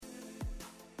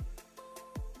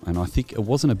And I think it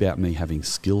wasn't about me having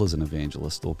skill as an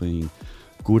evangelist or being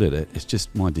good at it. It's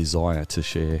just my desire to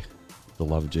share the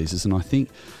love of Jesus. And I think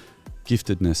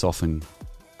giftedness often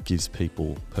gives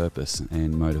people purpose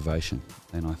and motivation.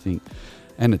 And I think,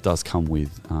 and it does come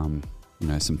with,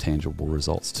 some tangible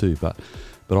results too. But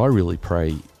I really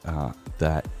pray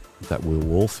that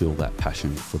we'll all feel that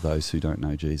passion for those who don't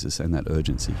know Jesus and that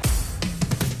urgency.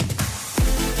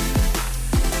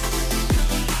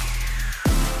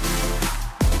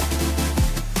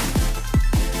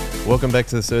 Welcome back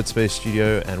to the Third Space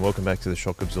Studio, and welcome back to the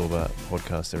Shock Absorber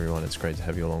podcast, everyone. It's great to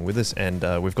have you along with us, and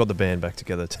we've got the band back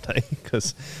together today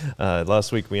because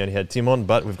last week we only had Tim on,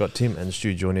 but we've got Tim and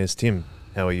Stu joining us. Tim,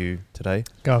 how are you today?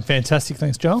 Going fantastic,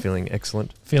 thanks, Joel. Feeling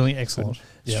excellent? Feeling excellent.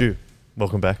 Yep. Stu,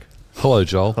 welcome back. Hello,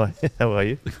 Joel. Hi, how are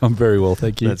you? I'm very well,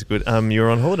 thank you. That's good. You were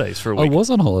on holidays for a week. I was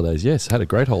on holidays, yes. Had a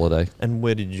great holiday. And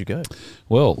where did you go?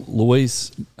 Well,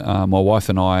 Louise, my wife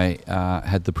and I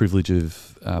had the privilege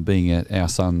of being at our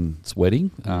son's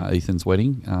wedding, Ethan's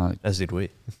wedding. As did we.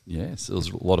 Yes, it was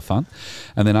a lot of fun.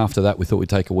 And then after that, we thought we'd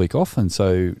take a week off. And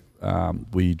so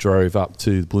we drove up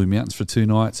to the Blue Mountains for 2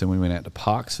 nights, and we went out to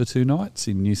Parkes for 2 nights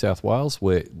in New South Wales,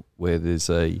 where there's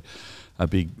a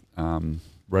big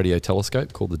radio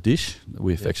telescope called the Dish, that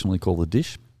we affectionately call the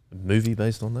Dish. A movie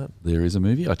based on that? There is a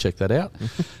movie. I checked that out.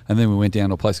 And then we went down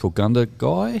to a place called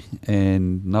Gundagai,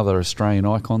 and another Australian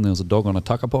icon. There was a dog on a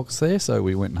tucker box there, so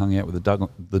we went and hung out with the dog on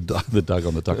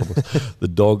the tucker box, the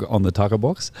dog on the tucker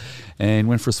box, and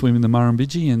went for a swim in the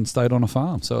Murrumbidgee and stayed on a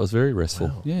farm. So it was very restful.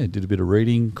 Wow. Yeah, did a bit of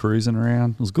reading, cruising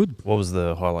around. It was good. What was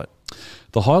the highlight?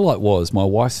 The highlight was my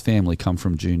wife's family come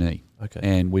from Junee. Okay.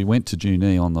 And we went to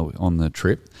Junee on the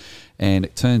trip, and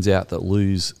it turns out that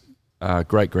Lou's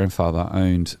great-grandfather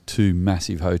owned 2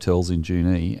 massive hotels in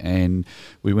Junee, and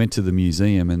we went to the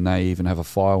museum, and they even have a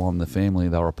file on the family.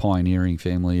 They were a pioneering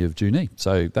family of Junee.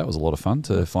 So that was a lot of fun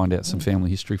to find out some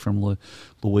family history from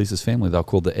Louise's family. They were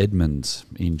called the Edmonds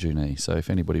in Junee. So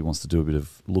if anybody wants to do a bit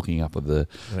of looking up of the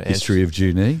history of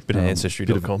Junee. Bit of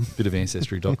Ancestry.com. Bit of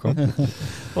Ancestry.com.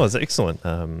 Well, it's excellent.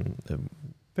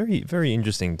 Very, very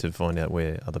interesting to find out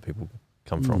where other people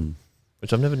come from.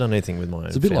 Which I've never done anything with my own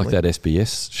family. It's a bit like that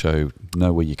SBS show,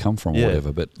 Know Where You Come From or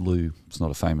whatever, but Lou's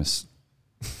not a famous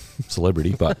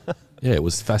celebrity, but yeah, it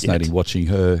was fascinating watching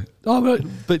her. Oh,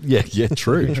 but yeah,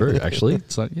 true, actually.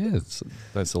 So yeah,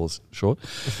 don't sell us short.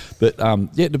 But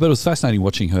but it was fascinating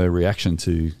watching her reaction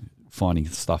to finding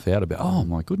stuff out about, oh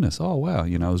my goodness, oh wow,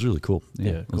 it was really cool.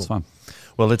 Yeah, it was fun.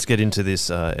 Well, let's get into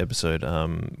this episode.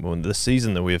 The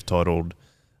season that we have titled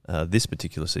this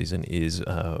particular season is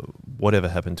Whatever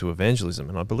Happened to Evangelism,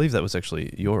 and I believe that was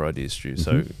actually your idea, Stu,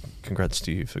 so congrats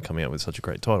to you for coming out with such a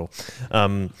great title.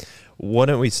 Why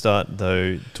don't we start,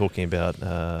 though, talking about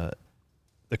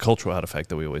the cultural artifact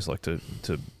that we always like to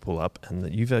pull up, and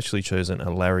that you've actually chosen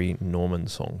a Larry Norman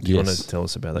song. Do you want to tell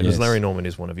us about that? Because Larry Norman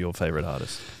is one of your favourite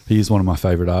artists. He is one of my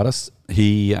favourite artists.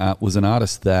 He was an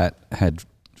artist that had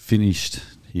finished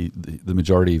the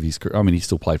majority of his career. I mean, he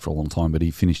still played for a long time, but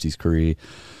he finished his career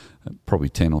probably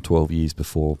 10 or 12 years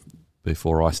before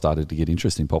I started to get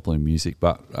interested in popular music.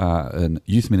 But a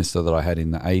youth minister that I had in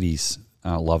the 80s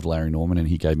loved Larry Norman, and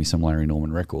he gave me some Larry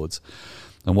Norman records.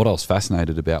 And what I was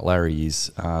fascinated about Larry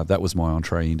is that was my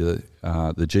entree into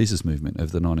the Jesus movement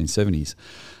of the 1970s.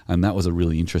 And that was a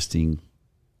really interesting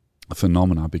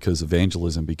phenomena because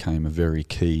evangelism became a very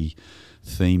key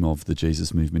theme of the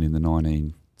Jesus movement in the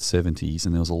 1970s,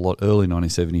 and there was a lot early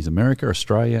 1970s America,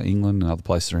 Australia, England, and other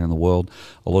places around the world.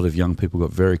 A lot of young people got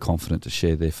very confident to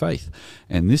share their faith,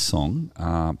 and this song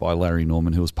by Larry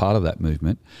Norman, who was part of that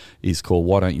movement, is called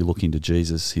 "Why Don't You Look Into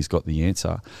Jesus? He's Got the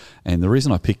Answer." And the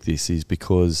reason I picked this is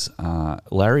because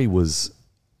Larry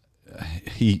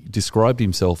he described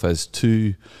himself as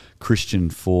too Christian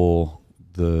for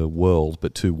the world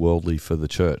but too worldly for the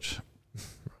church.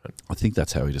 I think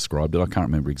that's how he described it. I can't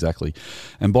remember exactly.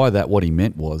 And by that, what he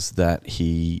meant was that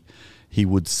he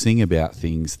would sing about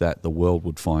things that the world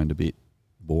would find a bit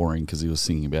boring because he was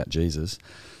singing about Jesus.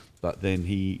 But then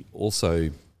he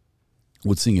also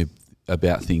would sing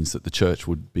about things that the church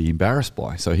would be embarrassed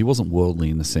by. So he wasn't worldly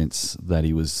in the sense that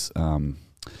he was...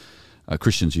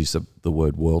 Christians use the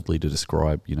word worldly to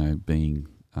describe, being,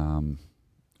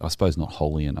 I suppose, not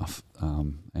holy enough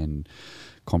and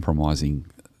compromising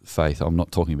faith. I'm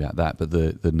not talking about that, but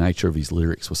the nature of his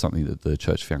lyrics was something that the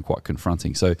church found quite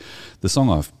confronting. So the song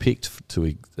I've picked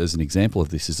as an example of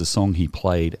this is a song he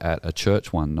played at a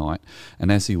church one night,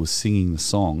 and as he was singing the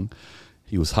song,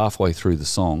 he was halfway through the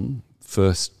song,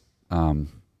 first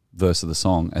verse of the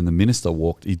song, and the minister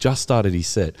he just started his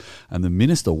set, and the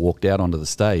minister walked out onto the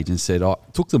stage and said,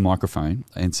 took the microphone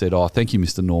and said, thank you,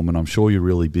 Mr. Norman, I'm sure you're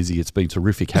really busy, it's been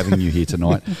terrific having you here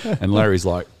tonight. And Larry's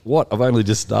like, what, I've only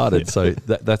just started. So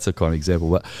that's a kind of example.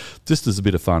 But just as a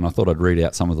bit of fun, I thought I'd read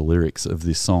out some of the lyrics of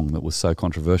this song that was so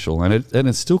controversial, and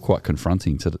it's still quite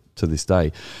confronting to this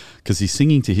day, because he's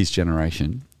singing to his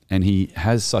generation. And he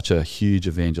has such a huge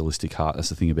evangelistic heart. That's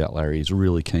the thing about Larry. He's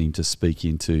really keen to speak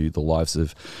into the lives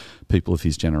of people of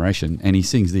his generation. And he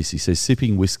sings this. He says,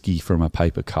 sipping whiskey from a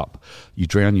paper cup, you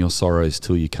drown your sorrows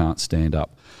till you can't stand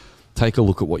up. Take a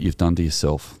look at what you've done to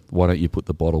yourself. Why don't you put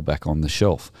the bottle back on the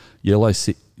shelf?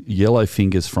 Yellow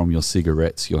fingers from your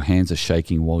cigarettes. Your hands are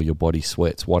shaking while your body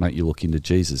sweats. Why don't you look into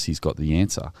Jesus? He's got the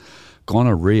answer.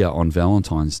 Gonorrhea on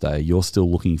Valentine's Day, you're still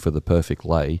looking for the perfect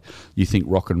lay. You think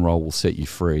rock and roll will set you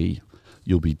free.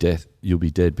 You'll be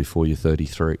dead before you're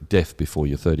 33. Deaf before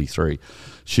you're 33.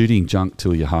 Shooting junk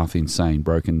till you're half insane.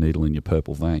 Broken needle in your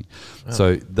purple vein. Oh.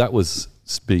 So that was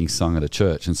being sung at a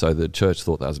church, and so the church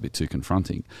thought that was a bit too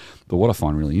confronting. But what I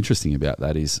find really interesting about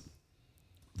that is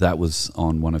that was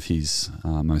on one of his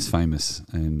most famous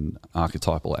and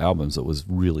archetypal albums that was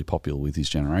really popular with his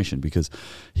generation, because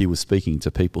he was speaking to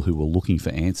people who were looking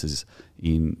for answers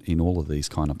in all of these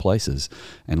kind of places.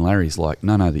 And Larry's like,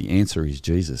 no, the answer is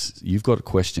Jesus. You've got a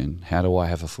question. How do I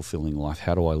have a fulfilling life?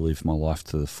 How do I live my life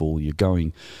to the full? You're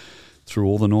going through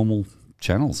all the normal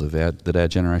channels that our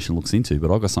generation looks into,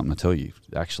 but I've got something to tell you.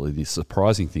 Actually, the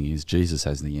surprising thing is Jesus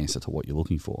has the answer to what you're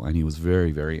looking for. And he was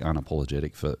very, very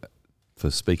unapologetic for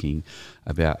speaking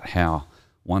about how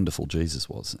wonderful Jesus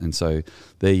was. And so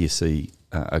there you see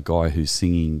a guy who's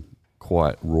singing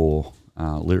quite raw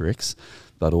lyrics,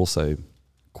 but also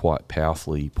quite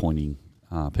powerfully pointing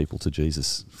people to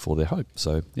Jesus for their hope.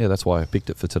 So, yeah, that's why I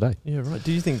picked it for today. Yeah, right.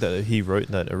 Do you think that he wrote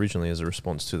that originally as a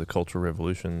response to the Cultural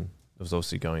Revolution that was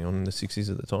obviously going on in the 60s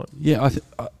at the time? Yeah,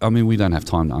 I mean, we don't have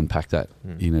time to unpack that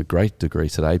in a great degree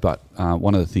today, but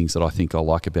one of the things that I think I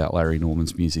like about Larry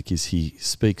Norman's music is he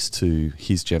speaks to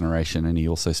his generation, and he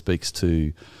also speaks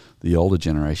to the older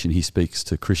generation. He speaks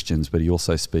to Christians, but he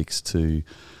also speaks to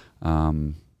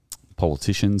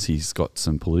politicians. He's got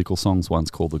some political songs.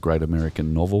 One's called The Great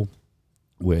American Novel,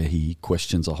 where he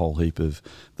questions a whole heap of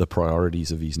the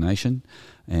priorities of his nation.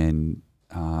 And,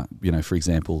 for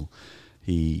example,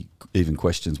 he even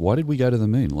questions, why did we go to the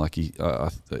moon? Like I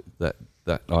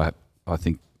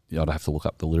think I'd have to look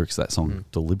up the lyrics of that song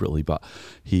deliberately, but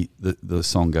the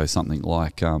song goes something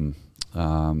like,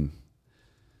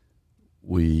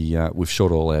 we've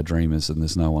shot all our dreamers and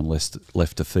there's no one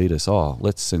left to feed us.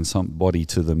 Let's send somebody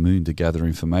to the moon to gather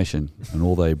information, and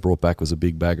all they brought back was a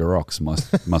big bag of rocks.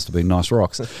 Must have been nice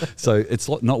rocks. So it's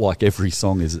not like every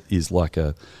song is like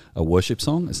a worship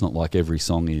song. It's not like every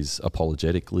song is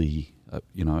apologetically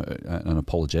an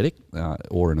apologetic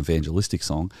or an evangelistic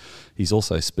song. He's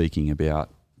also speaking about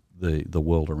the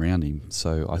world around him.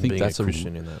 So I think that's a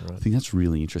Christian in that, right? I think that's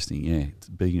really interesting. Yeah,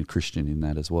 being a Christian in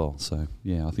that as well. So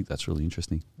yeah, I think that's really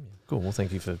interesting. Yeah, cool. Well,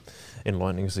 thank you for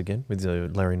enlightening us again with the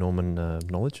Larry Norman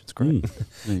knowledge. It's great.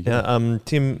 Yeah,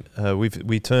 Tim,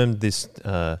 we termed this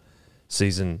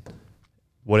season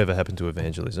 "Whatever Happened to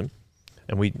Evangelism,"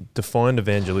 and we defined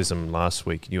evangelism last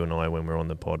week, you and I, when we were on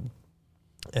the pod.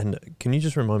 And can you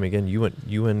just remind me again,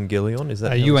 euangelion, is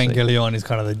that euangelion is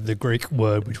kind of the Greek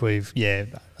word which we've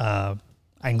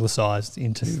anglicised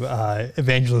into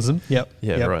evangelism. Yep.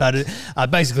 Right. But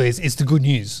basically, it's the good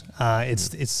news.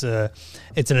 It's an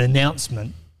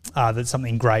announcement that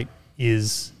something great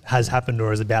has happened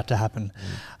or is about to happen.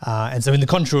 And so in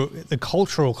the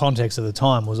cultural context of the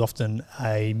time was often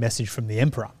a message from the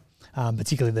emperor,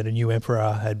 particularly that a new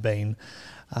emperor had been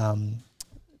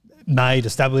made,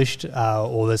 established,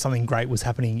 or that something great was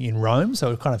happening in Rome.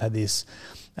 So it kind of had this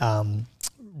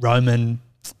Roman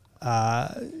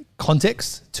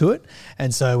context to it.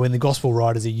 And so when the gospel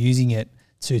writers are using it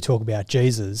to talk about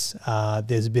Jesus,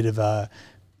 there's a bit of a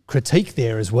critique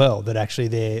there as well, that actually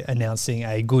they're announcing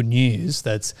a good news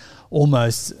that's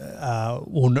almost,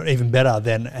 not even better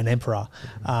than an emperor.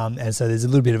 And so there's a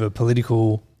little bit of a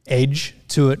political edge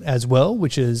to it as well,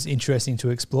 which is interesting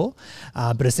to explore.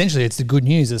 But essentially it's the good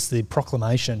news. It's the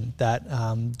proclamation that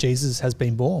Jesus has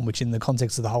been born, which in the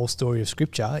context of the whole story of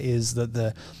Scripture is that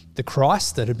the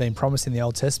Christ that had been promised in the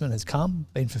Old Testament has come,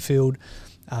 been fulfilled,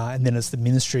 and then it's the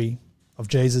ministry of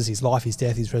Jesus, his life, his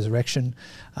death, his resurrection,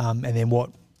 and then what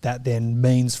that then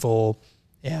means for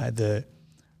the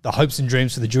hopes and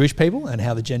dreams for the Jewish people, and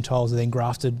how the Gentiles are then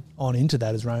grafted on into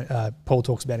that, as Paul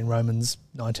talks about in Romans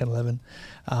 9, 10, 11.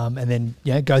 And then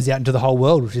it goes out into the whole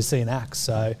world, which you see in Acts.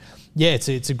 So, yeah,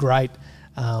 it's a great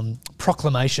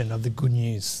proclamation of the good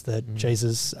news that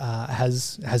Jesus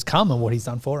has come and what he's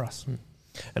done for us.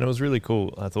 And it was really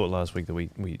cool. I thought last week that we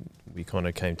kind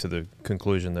of came to the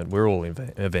conclusion that we're all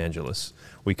evangelists.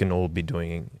 We can all be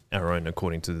doing our own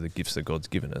according to the gifts that God's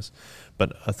given us.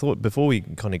 But I thought before we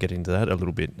kind of get into that a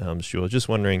little bit, Stuart, just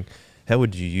wondering, how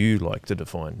would you like to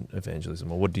define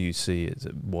evangelism, or what do you see as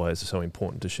why is it so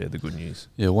important to share the good news?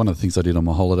 Yeah, one of the things I did on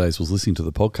my holidays was listening to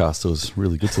the podcast. It was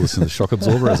really good to listen to the Shock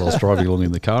Absorber as I was driving along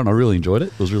in the car, and I really enjoyed it.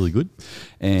 It was really good.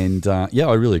 And I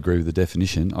really agree with the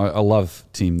definition. I love,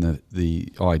 Tim,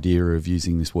 the idea of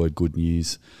using this word good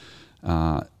news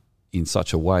in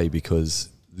such a way because,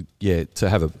 to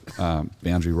have a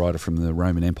boundary rider from the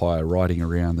Roman Empire riding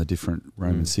around the different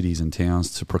Roman cities and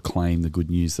towns to proclaim the good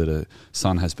news that a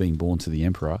son has been born to the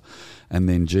emperor. And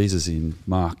then Jesus in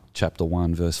Mark chapter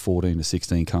 1, verse 14 to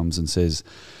 16 comes and says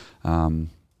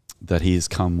that he has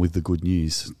come with the good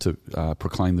news to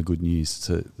proclaim the good news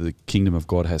to the kingdom of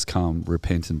God has come,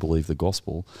 repent and believe the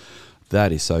gospel.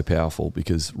 That is so powerful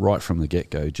because right from the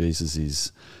get-go, Jesus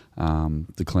is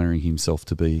declaring himself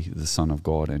to be the Son of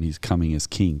God, and he's coming as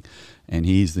King, and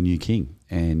he is the new King.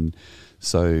 And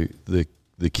so the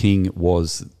King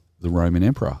was the Roman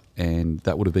Emperor, and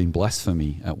that would have been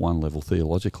blasphemy at one level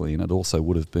theologically, and it also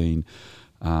would have been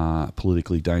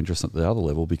politically dangerous at the other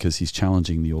level because he's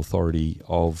challenging the authority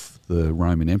of the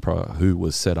Roman Emperor, who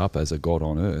was set up as a god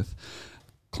on earth,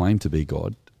 claimed to be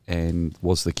God, and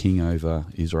was the king over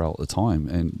Israel at the time.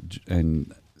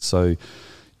 And so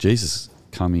Jesus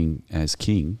coming as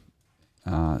King,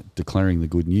 declaring the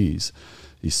good news,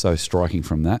 is so striking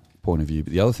from that point of view.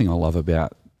 But the other thing I love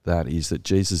about that is that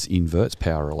Jesus inverts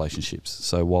power relationships.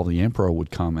 So while the emperor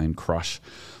would come and crush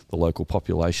the local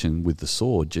population with the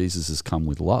sword, Jesus has come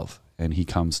with love, and he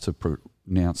comes to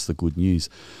pronounce the good news,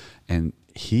 and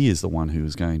he is the one who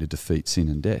is going to defeat sin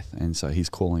and death. And so he's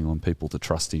calling on people to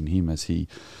trust in him as he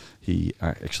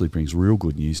actually brings real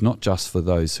good news, not just for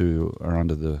those who are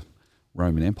under the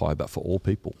Roman Empire, but for all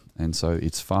people. And so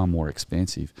it's far more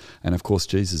expansive. And of course,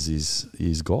 Jesus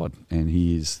is God, and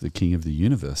he is the King of the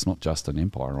universe, not just an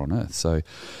empire on earth. So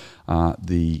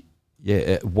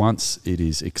at once it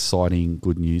is exciting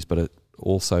good news, but it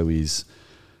also is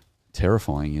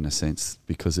terrifying in a sense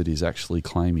because it is actually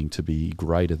claiming to be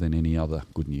greater than any other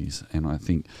good news. And I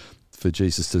think for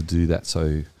Jesus to do that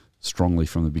so strongly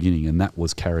from the beginning, and that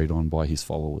was carried on by his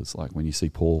followers. Like when you see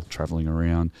Paul traveling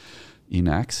around in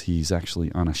Acts, he's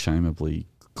actually unashamedly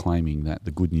claiming that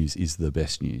the good news is the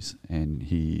best news, and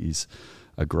he is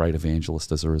a great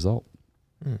evangelist as a result.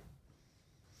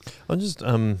 I'm just,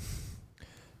 in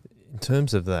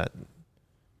terms of that,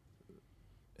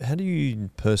 how do you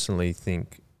personally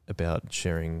think about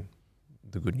sharing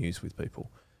the good news with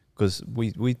people? Because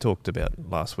we talked about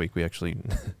last week, we actually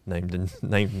named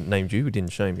you, we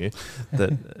didn't shame you,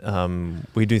 that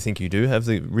we do think you do have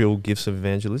the real gifts of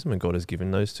evangelism, and God has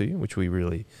given those to you, which we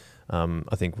really,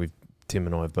 I think Tim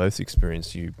and I have both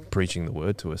experienced you preaching the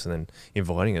word to us and then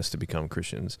inviting us to become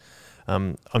Christians.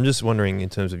 I'm just wondering, in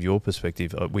terms of your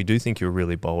perspective, we do think you're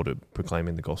really bold at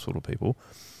proclaiming the gospel to people.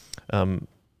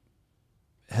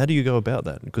 How do you go about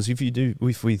that? Because if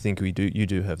we think you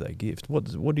do have that gift,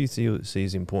 what do you see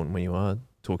as important when you are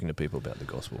talking to people about the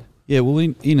gospel? Yeah, well,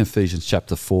 in Ephesians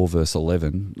chapter 4, verse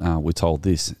 11, we're told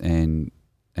this, and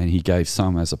he gave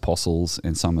some as apostles,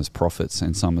 and some as prophets,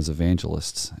 and some as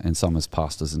evangelists, and some as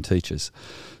pastors and teachers.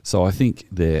 So I think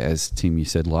there, as Tim, you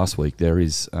said last week, there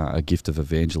is a gift of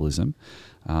evangelism.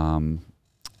 There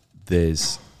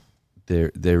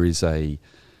is a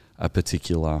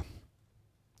particular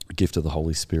gift of the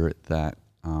Holy Spirit that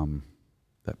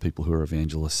people who are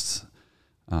evangelists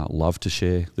love to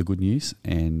share the good news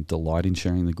and delight in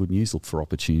sharing the good news, look for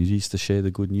opportunities to share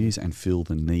the good news, and feel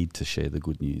the need to share the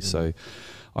good news. So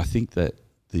I think that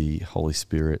the Holy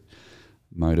Spirit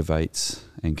motivates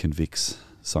and convicts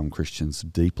some Christians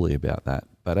deeply about that.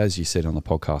 But as you said on the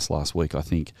podcast last week, I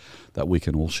think that we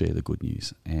can all share the good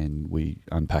news, and we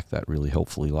unpacked that really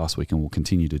helpfully last week, and we'll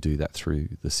continue to do that through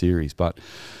the series. But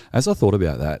as I thought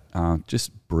about that,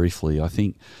 just briefly, I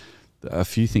think a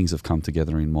few things have come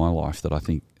together in my life that I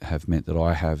think have meant that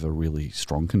I have a really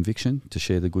strong conviction to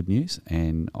share the good news,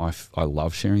 and I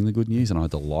love sharing the good news, and I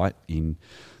delight in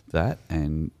that,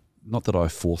 and not that I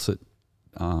force it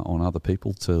on other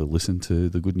people to listen to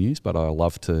the good news, but I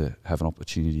love to have an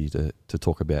opportunity to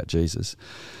talk about Jesus.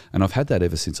 And I've had that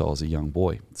ever since I was a young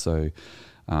boy. So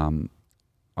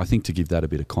I think to give that a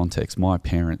bit of context, my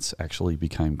parents actually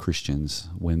became Christians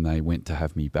when they went to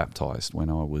have me baptized when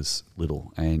I was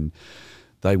little. And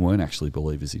they weren't actually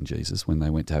believers in Jesus when they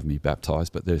went to have me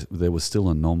baptized, but there was still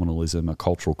a nominalism, a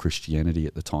cultural Christianity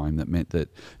at the time that meant that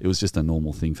it was just a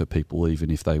normal thing for people, even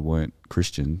if they weren't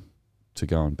Christian, to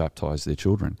go and baptize their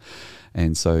children.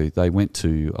 And so they went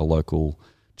to a local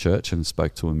church and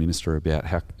spoke to a minister about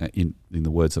how, in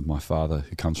the words of my father,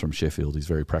 who comes from Sheffield, he's a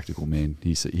very practical man,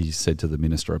 he said to the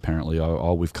minister apparently,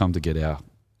 oh, we've come to get our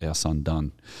son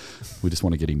done. We just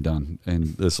want to get him done.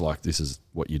 And it's like, this is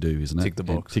what you do, isn't it? Tick the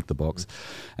box. Tick the box.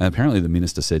 And apparently the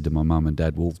minister said to my mum and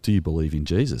dad, well, do you believe in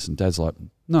Jesus? And dad's like,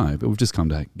 no, but we've just come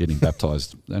to get him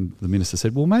baptised. And the minister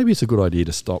said, well, maybe it's a good idea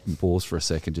to stop and pause for a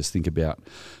second, just think about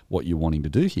what you're wanting to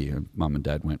do here. And mum and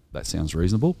dad went, that sounds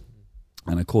reasonable.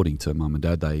 And according to mum and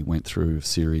dad, they went through a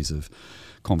series of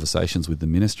conversations with the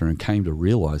minister and came to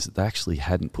realise that they actually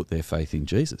hadn't put their faith in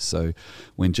Jesus. So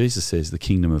when Jesus says the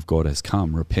kingdom of God has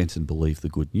come, repent and believe the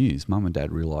good news, mum and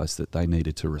dad realised that they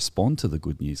needed to respond to the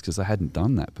good news because they hadn't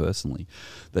done that personally.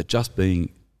 That just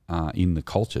being in the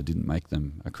culture didn't make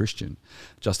them a Christian.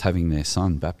 Just having their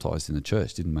son baptised in the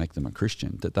church didn't make them a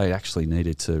Christian. That they actually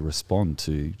needed to respond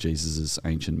to Jesus'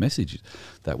 ancient message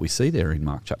that we see there in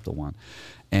Mark chapter 1.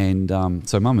 And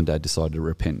so mum and dad decided to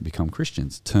repent and become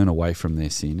Christians, turn away from their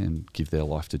sin and give their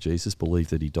life to Jesus, believe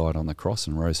that he died on the cross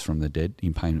and rose from the dead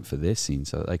in payment for their sin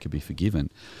so that they could be forgiven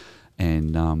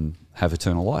and have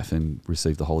eternal life and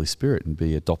receive the Holy Spirit and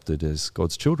be adopted as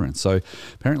God's children. So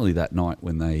apparently that night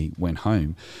when they went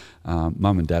home,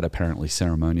 mum and dad apparently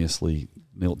ceremoniously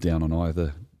knelt down on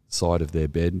either side of their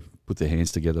bed, put their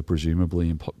hands together presumably,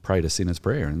 and prayed a sinner's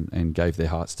prayer and gave their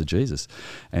hearts to Jesus.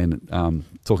 And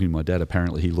talking to my dad,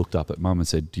 apparently he looked up at mum and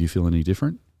said, do you feel any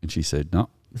different? And she said, no.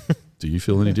 Do you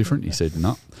feel any different? He said,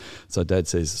 no. So dad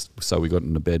says, so we got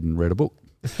into bed and read a book.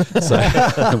 So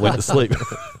and went to sleep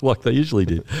like they usually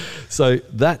did. So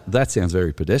that sounds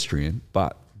very pedestrian,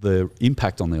 but the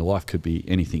impact on their life could be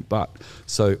anything but.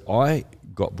 So I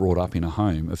got brought up in a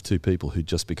home of two people who'd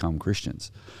just become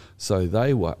Christians. So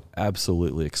they were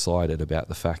absolutely excited about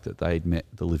the fact that they'd met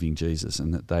the living Jesus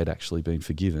and that they'd actually been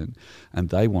forgiven, and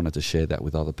they wanted to share that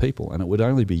with other people. And it would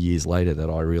only be years later that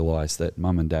I realised that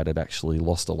mum and dad had actually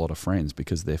lost a lot of friends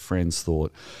because their friends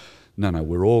thought, no,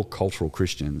 we're all cultural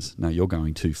Christians. No, you're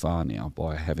going too far now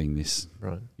by having this,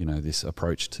 right, this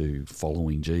approach to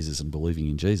following Jesus and believing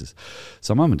in Jesus.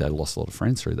 So mum and dad lost a lot of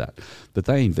friends through that. But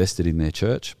they invested in their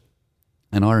church.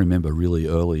 And I remember really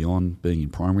early on being in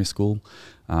primary school,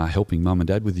 helping mum and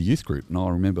dad with the youth group. And I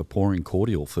remember pouring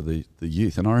cordial for the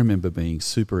youth. And I remember being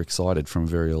super excited from a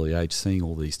very early age, seeing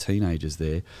all these teenagers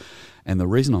there. And the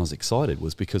reason I was excited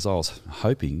was because I was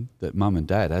hoping that mum and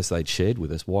dad, as they'd shared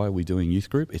with us, why are we doing youth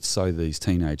group? It's so these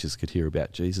teenagers could hear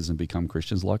about Jesus and become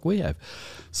Christians like we have,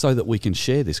 so that we can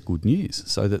share this good news,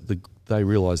 so that they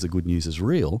realise the good news is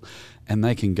real and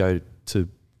they can go to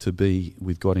be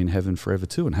with God in heaven forever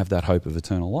too and have that hope of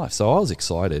eternal life. So I was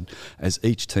excited as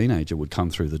each teenager would come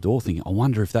through the door thinking, I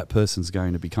wonder if that person's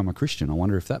going to become a Christian. I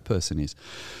wonder if that person is.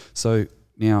 So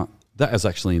now that was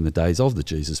actually in the days of the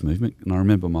Jesus movement. And I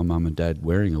remember my mum and dad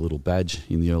wearing a little badge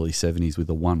in the early 70s with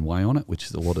a one way on it, which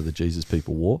is a lot of the Jesus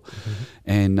people wore. Mm-hmm.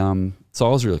 And so I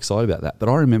was really excited about that. But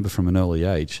I remember from an early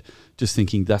age just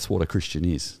thinking that's what a Christian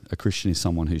is. A Christian is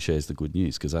someone who shares the good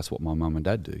news, because that's what my mum and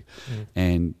dad do. Mm.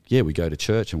 And yeah, we go to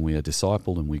church and we are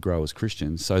discipled and we grow as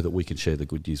Christians so that we can share the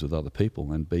good news with other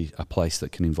people and be a place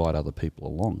that can invite other people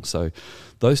along. So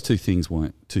those two things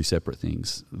weren't two separate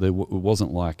things. It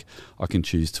wasn't like I can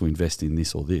choose to invest in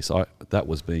this or this. That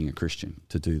was being a Christian,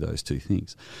 to do those two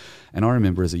things. And I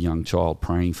remember as a young child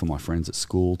praying for my friends at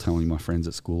school, telling my friends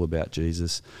at school about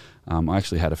Jesus. I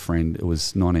actually had a friend, it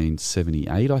was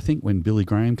 1978, I think, when Billy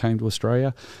Graham came to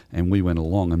Australia, and we went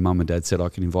along and mum and dad said I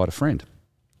could invite a friend.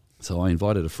 So I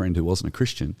invited a friend who wasn't a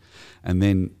Christian, and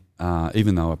then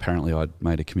even though apparently I'd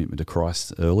made a commitment to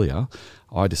Christ earlier,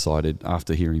 I decided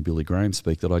after hearing Billy Graham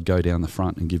speak that I'd go down the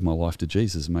front and give my life to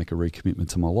Jesus and make a recommitment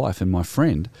to my life. And my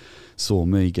friend saw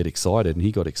me get excited, and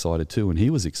he got excited too, and he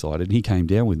was excited, and he came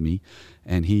down with me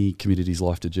and he committed his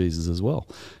life to Jesus as well.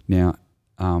 Now,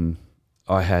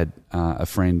 I had a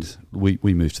friend, we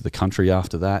moved to the country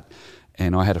after that,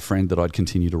 and I had a friend that I'd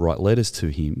continue to write letters to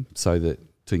him to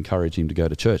encourage him to go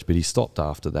to church, but he stopped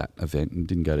after that event and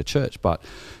didn't go to church. But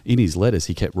in his letters,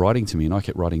 he kept writing to me, and I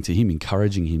kept writing to him,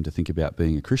 encouraging him to think about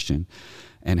being a Christian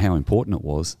and how important it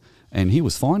was. And he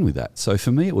was fine with that. So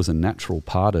for me, it was a natural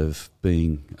part of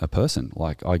being a person.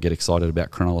 Like, I get excited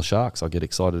about Cronulla Sharks. I get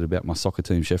excited about my soccer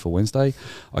team, Sheffield Wednesday.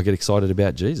 I get excited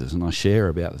about Jesus, and I share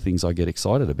about the things I get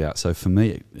excited about. So for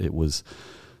me, it was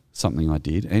something I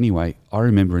did. Anyway, I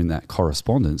remember in that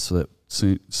correspondence that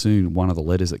soon one of the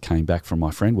letters that came back from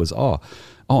my friend was,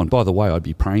 and by the way, I'd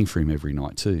be praying for him every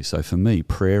night too. So for me,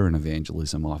 prayer and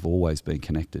evangelism, I've always been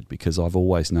connected, because I've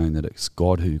always known that it's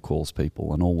God who calls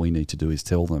people, and all we need to do is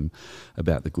tell them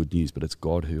about the good news, but it's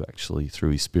God who actually,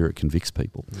 through his Spirit, convicts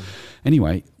people.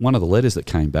 Anyway, one of the letters that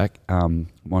came back,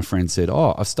 my friend said,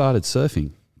 I've started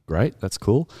surfing. Great, that's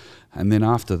cool. And then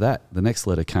after that, the next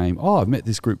letter came, I've met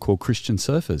this group called Christian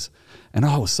Surfers. And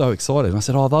I was so excited. And I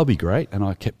said, they'll be great. And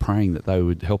I kept praying that they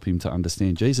would help him to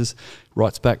understand Jesus.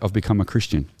 Writes back, I've become a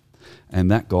Christian. And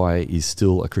that guy is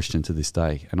still a Christian to this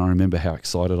day. And I remember how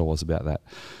excited I was about that.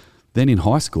 Then in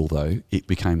high school, though, it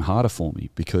became harder for me,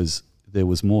 because there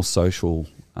was more social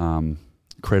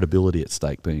credibility at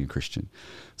stake being a Christian.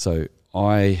 So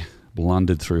I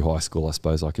blundered through high school, I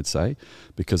suppose I could say,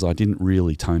 because I didn't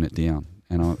really tone it down.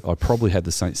 And I probably had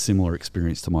the same similar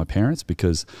experience to my parents,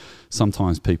 because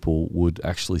sometimes people would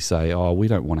actually say, we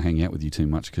don't want to hang out with you too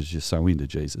much because you're so into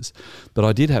Jesus. But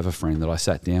I did have a friend that I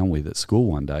sat down with at school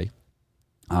one day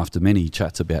after many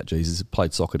chats about Jesus,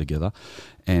 played soccer together,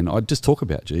 and I'd just talk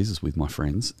about Jesus with my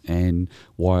friends and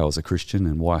why I was a Christian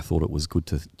and why I thought it was good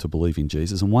to believe in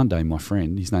Jesus. And one day my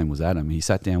friend, his name was Adam, he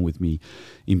sat down with me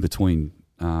in between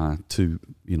two,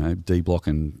 D block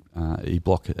and E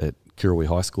block at Kirrawee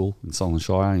High School in Solent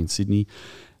Shire in Sydney.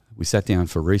 We sat down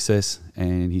for recess,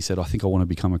 and he said, I think I want to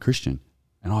become a Christian.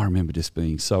 And I remember just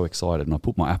being so excited, and I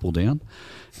put my apple down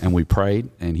and we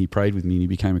prayed, and he prayed with me and he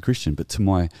became a Christian. But to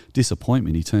my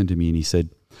disappointment, he turned to me and he said,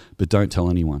 but don't tell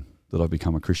anyone that I've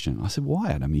become a Christian. I said, why,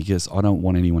 Adam? He goes, I don't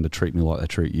want anyone to treat me like they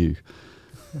treat you.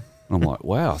 And I'm like,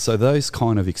 wow. So those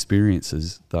kind of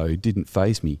experiences, though, didn't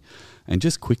faze me. And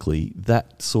just quickly,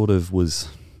 that sort of was,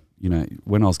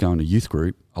 when I was going to youth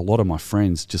group, a lot of my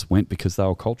friends just went because they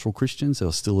were cultural Christians. There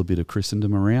was still a bit of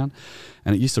Christendom around.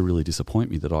 And it used to really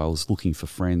disappoint me that I was looking for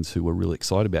friends who were really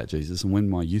excited about Jesus. And when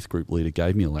my youth group leader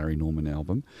gave me a Larry Norman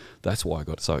album, that's why I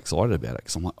got so excited about it.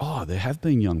 Because I'm like, there have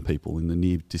been young people in the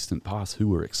near distant past who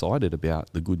were excited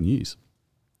about the good news.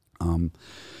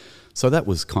 So that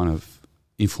was kind of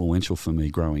influential for me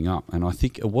growing up. And I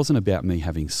think it wasn't about me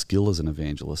having skill as an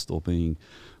evangelist or being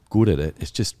good at it.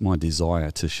 It's just my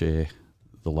desire to share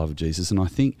the love of Jesus. And I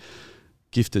think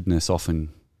giftedness often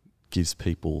gives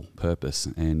people purpose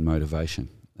and motivation.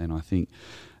 And I think,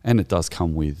 and it does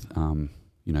come with,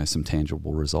 some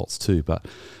tangible results too. But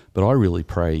I really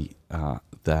pray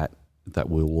that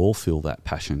we'll all feel that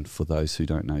passion for those who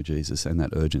don't know Jesus and that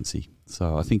urgency.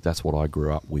 So I think that's what I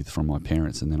grew up with from my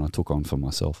parents, and then I took on for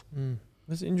myself.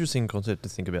 That's an interesting concept to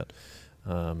think about,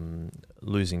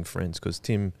 losing friends, because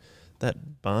Tim, that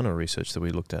Barna research that we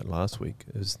looked at last week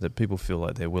is that people feel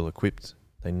like they're well equipped.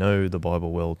 They know the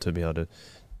Bible well to be able to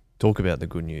talk about the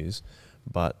good news.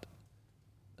 But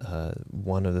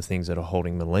one of the things that are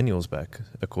holding millennials back,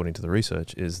 according to the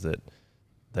research, is that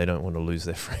they don't want to lose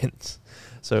their friends.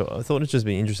 So I thought it'd just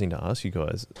be interesting to ask you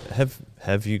guys,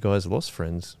 have you guys lost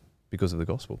friends because of the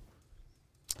gospel?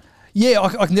 Yeah, I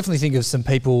can definitely think of some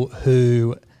people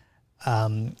who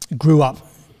grew up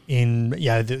in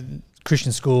the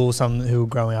Christian school, some who were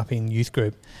growing up in youth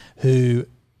group, who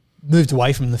moved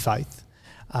away from the faith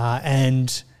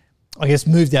and I guess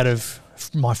moved out of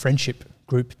my friendship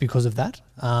group because of that.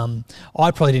 I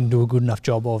probably didn't do a good enough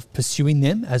job of pursuing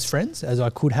them as friends as I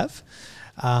could have.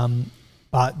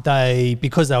 But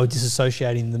because they were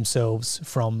disassociating themselves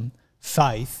from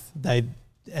faith,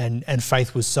 and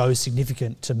faith was so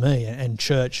significant to me, and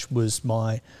church was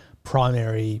my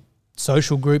primary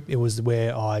social group. It was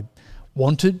where I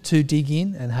wanted to dig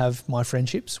in and have my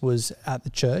friendships, was at the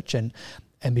church, and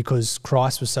because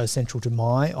Christ was so central to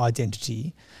my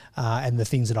identity and the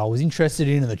things that I was interested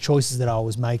in and the choices that I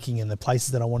was making and the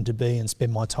places that I wanted to be and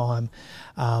spend my time,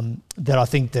 that I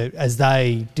think that as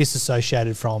they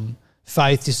disassociated from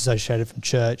faith, disassociated from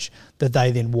church, that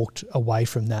they then walked away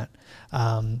from that.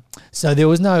 So there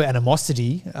was no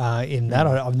animosity in that.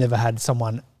 I've never had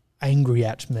someone angry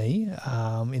at me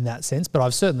in that sense, but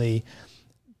I've certainly,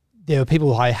 there are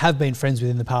people I have been friends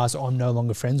with in the past I'm no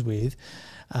longer friends with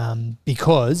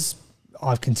because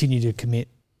I've continued to commit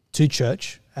to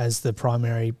church as the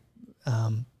primary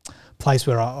place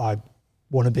where I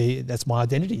want to be. That's my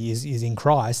identity, is in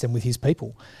Christ and with his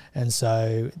people. And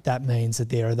so that means that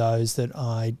there are those that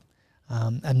I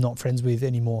am not friends with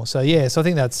anymore. So I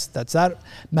think that's that.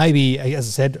 Maybe, as I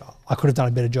said, I could have done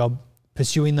a better job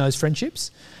pursuing those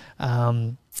friendships.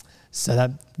 So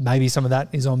that maybe some of that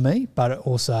is on me, but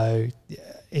also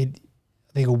I think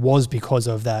it was because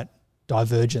of that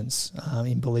divergence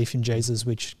in belief in Jesus,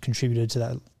 which contributed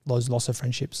to those loss of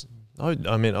friendships. I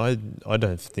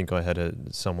don't think I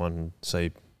had someone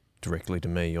say directly to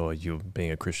me, "Oh, you're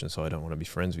being a Christian, so I don't want to be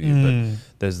friends with you."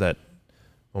 But there's that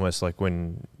almost like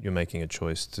when you're making a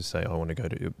choice to say, I want to go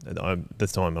to, the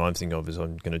time I'm thinking of is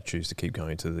I'm going to choose to keep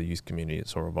going to the youth community at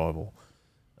Soul Revival.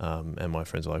 And my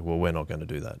friends are like, well, we're not going to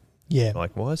do that. Yeah.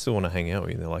 Like, well, I still want to hang out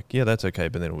with you. And they're like, yeah, that's okay.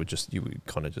 But then you would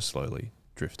kind of just slowly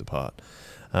drift apart.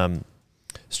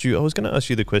 Stu, I was going to ask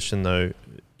you the question though,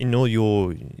 in all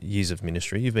your years of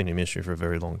ministry, you've been in ministry for a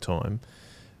very long time.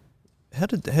 How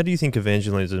do you think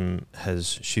evangelism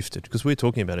has shifted? Because we're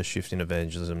talking about a shift in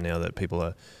evangelism now that people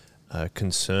are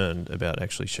concerned about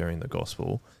actually sharing the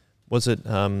gospel. Was it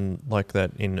like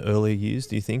that in earlier years,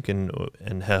 do you think?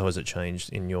 And how has it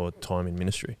changed in your time in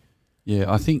ministry?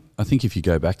 Yeah, I think if you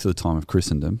go back to the time of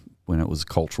Christendom, when it was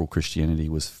cultural Christianity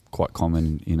was quite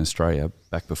common in Australia,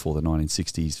 back before the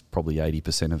 1960s, probably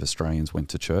 80% of Australians went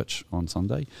to church on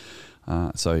Sunday.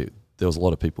 So there was a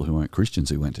lot of people who weren't Christians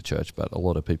who went to church, but a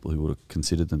lot of people who would have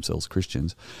considered themselves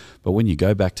Christians. But when you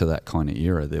go back to that kind of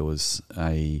era, there was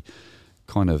a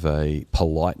kind of a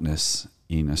politeness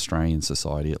in Australian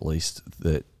society, at least,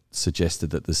 that suggested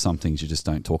that there's some things you just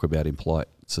don't talk about in polite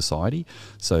society.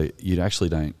 So you actually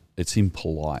don't, it's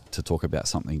impolite to talk about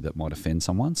something that might offend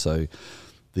someone. So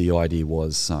the idea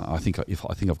was, I think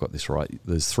I've got this right,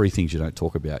 there's three things you don't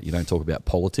talk about. You don't talk about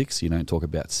politics, you don't talk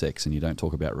about sex, and you don't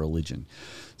talk about religion.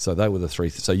 So they were the three.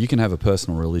 So you can have a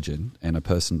personal religion and a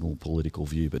personal political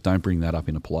view, but don't bring that up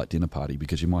in a polite dinner party,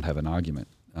 because you might have an argument.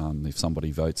 If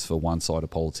somebody votes for one side of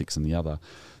politics and the other,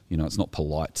 it's not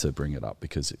polite to bring it up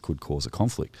because it could cause a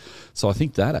conflict. So I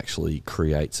think that actually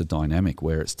creates a dynamic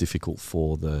where it's difficult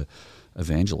for the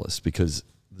evangelist, because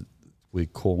we're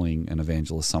calling an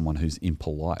evangelist someone who's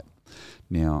impolite.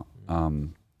 Now,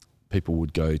 people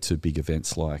would go to big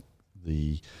events like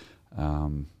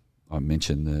I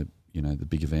mentioned the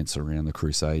big events around the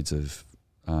Crusades of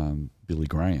Billy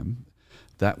Graham.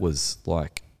 That was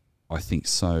like, I think,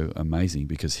 so amazing,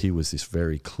 because he was this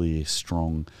very clear,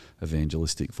 strong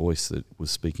evangelistic voice that was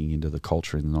speaking into the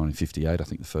culture in 1958, I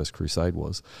think the first crusade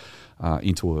was,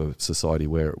 into a society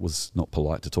where it was not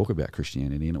polite to talk about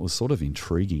Christianity. And it was sort of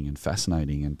intriguing and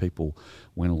fascinating, and people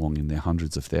went along in their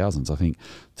hundreds of thousands. I think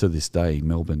to this day,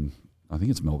 I think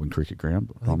it's Melbourne Cricket Ground,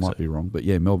 but I might be wrong. But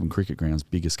yeah, Melbourne Cricket Ground's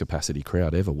biggest capacity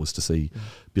crowd ever was to see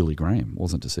Billy Graham,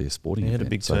 wasn't to see a sporting event. He had a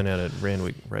big turnout at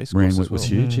Randwick Racecourse. Randwick was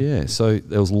huge, yeah. So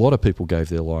there was a lot of people gave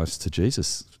their lives to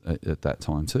Jesus at that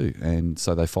time too. And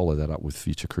so they followed that up with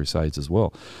future crusades as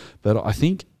well. But I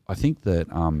think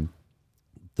that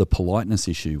the politeness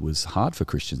issue was hard for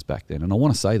Christians back then. And I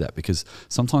want to say that because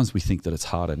sometimes we think that it's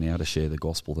harder now to share the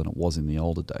gospel than it was in the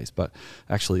older days. But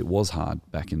actually it was hard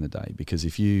back in the day, because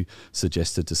if you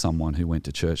suggested to someone who went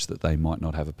to church that they might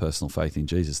not have a personal faith in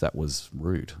Jesus, that was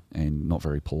rude and not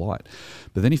very polite.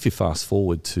 But then if you fast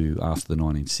forward to after the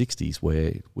 1960s,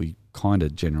 where we kind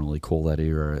of generally call that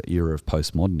era of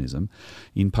postmodernism.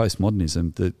 In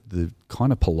postmodernism, the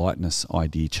kind of politeness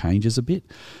idea changes a bit,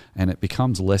 and it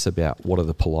becomes less about what are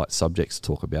the polite subjects to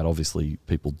talk about. Obviously,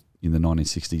 people in the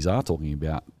 1960s are talking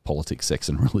about politics, sex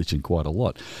and religion quite a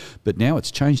lot. But now it's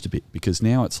changed a bit, because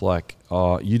now it's like,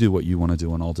 you do what you want to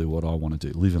do and I'll do what I want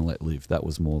to do. Live and let live. That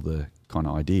was more the kind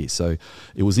of idea. So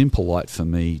it was impolite for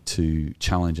me to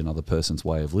challenge another person's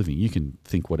way of living. You can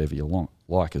think whatever you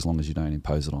like as long as you don't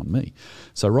impose it on me.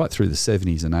 So right through the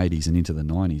 70s and 80s and into the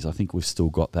 90s, I think we've still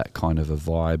got that kind of a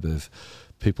vibe of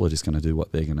people are just going to do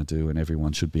what they're going to do, and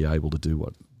everyone should be able to do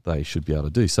what they should be able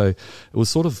to do. So it was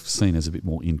sort of seen as a bit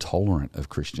more intolerant of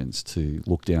Christians to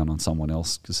look down on someone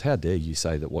else, because how dare you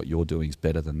say that what you're doing is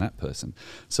better than that person.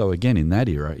 So again, in that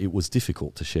era, it was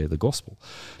difficult to share the gospel.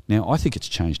 Now, I think it's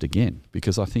changed again,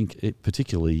 because I think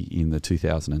particularly in the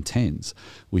 2010s,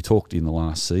 we talked in the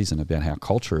last season about how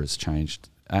culture has changed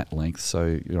at length.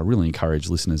 So I really encourage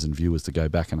listeners and viewers to go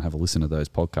back and have a listen to those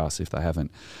podcasts if they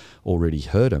haven't already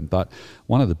heard them. But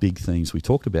one of the big themes we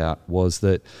talked about was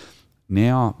that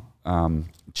now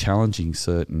challenging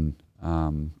certain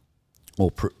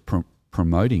or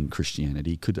promoting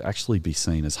Christianity could actually be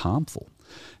seen as harmful.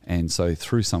 And so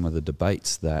through some of the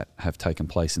debates that have taken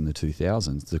place in the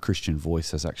 2000s, the Christian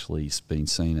voice has actually been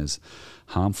seen as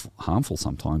harmful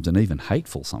sometimes, and even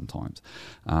hateful sometimes.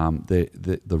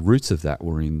 The roots of that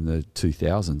were in the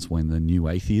 2000s, when the new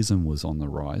atheism was on the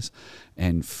rise.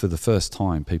 And for the first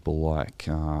time, people like,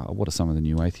 what are some of the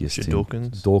new atheists?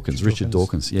 Richard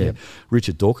Dawkins, yeah. Yep.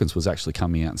 Richard Dawkins was actually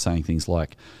coming out and saying things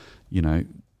like,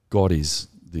 God is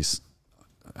this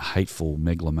hateful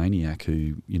megalomaniac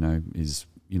who, is,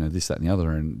 this, that and the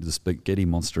other, and the spaghetti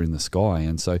monster in the sky.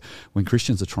 And so when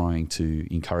Christians are trying to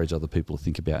encourage other people to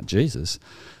think about Jesus,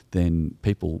 then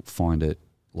people find it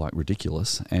like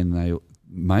ridiculous, and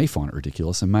may find it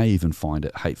ridiculous and may even find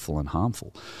it hateful and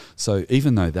harmful. So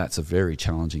even though that's a very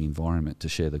challenging environment to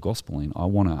share the gospel in, I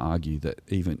want to argue that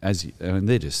even and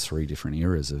they're just three different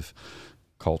eras of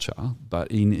culture,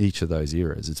 but in each of those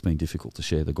eras, it's been difficult to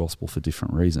share the gospel for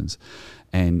different reasons.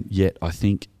 And yet I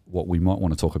think what we might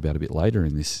want to talk about a bit later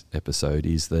in this episode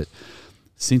is that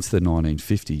since the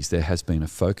 1950s, there has been a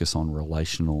focus on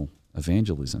relational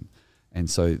evangelism. And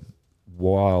so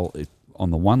while on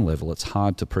the one level, it's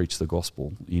hard to preach the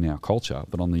gospel in our culture,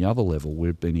 but on the other level,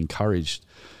 we've been encouraged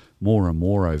more and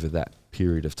more over that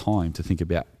period of time to think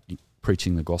about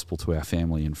preaching the gospel to our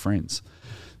family and friends.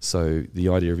 So the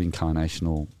idea of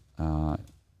incarnational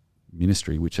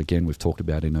ministry, which again we've talked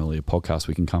about in earlier podcasts,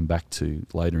 we can come back to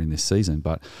later in this season,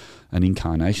 but an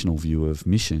incarnational view of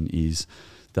mission is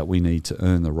that we need to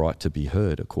earn the right to be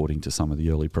heard, according to some of the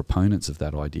early proponents of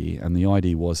that idea. And the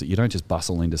idea was that you don't just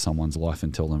bustle into someone's life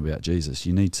and tell them about Jesus.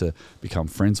 You need to become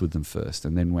friends with them first.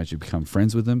 And then once you become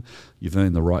friends with them, you've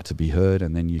earned the right to be heard,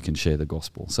 and then you can share the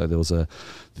gospel. So there was a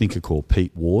thinker called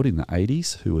Pete Ward in the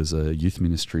 80s, who was a youth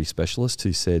ministry specialist,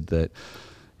 who said that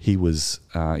he was,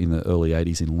 in the early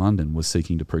 80s in London, was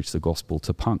seeking to preach the gospel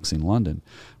to punks in London.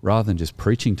 Rather than just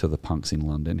preaching to the punks in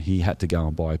London, he had to go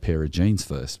and buy a pair of jeans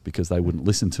first, because they wouldn't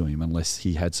listen to him unless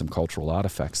he had some cultural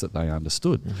artifacts that they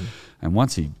understood. Mm-hmm. And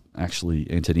once he actually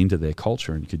entered into their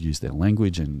culture and could use their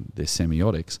language and their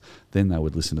semiotics, then they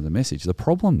would listen to the message. The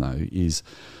problem, though, is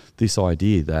this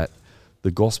idea that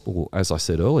the gospel, as I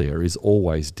said earlier, is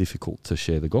always difficult to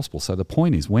share the gospel. So the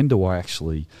point is, when do I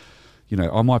actually...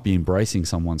 I might be embracing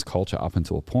someone's culture up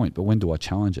until a point, but when do I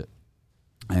challenge it?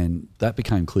 And that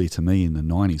became clear to me in the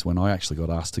 90s when I actually got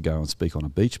asked to go and speak on a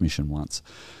beach mission once.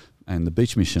 And the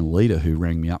beach mission leader who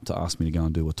rang me up to ask me to go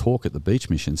and do a talk at the beach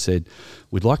mission said,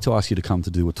 "We'd like to ask you to come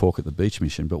to do a talk at the beach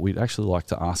mission, but we'd actually like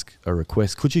to ask a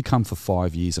request. Could you come for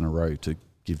 5 years in a row to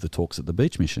give the talks at the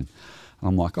beach mission?" And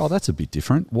I'm like, "Oh, that's a bit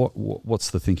different. What's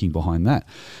the thinking behind that?"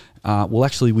 Well,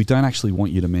 actually, we don't actually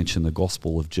want you to mention the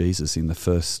gospel of Jesus in the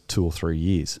first 2 or 3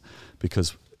 years,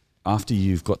 because after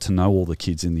you've got to know all the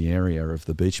kids in the area of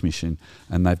the beach mission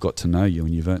and they've got to know you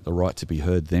and you've earned the right to be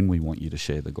heard, then we want you to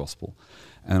share the gospel.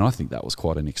 And I think that was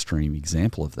quite an extreme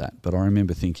example of that. But I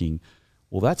remember thinking,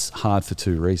 well, that's hard for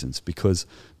two reasons, because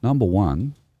number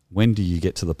one, when do you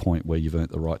get to the point where you've earned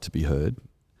the right to be heard?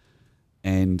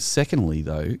 And secondly,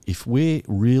 though, if we're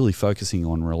really focusing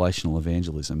on relational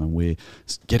evangelism and we're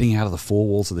getting out of the four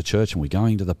walls of the church and we're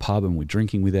going to the pub and we're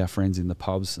drinking with our friends in the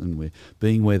pubs and we're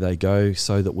being where they go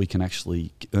so that we can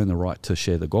actually earn the right to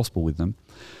share the gospel with them,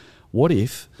 what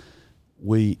if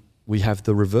we have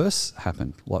the reverse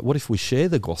happen? Like, what if we share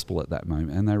the gospel at that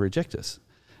moment and they reject us?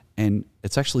 And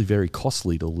it's actually very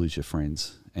costly to lose your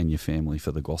friends and your family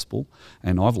for the gospel.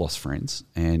 And I've lost friends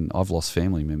and I've lost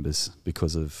family members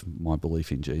because of my belief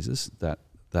in Jesus. That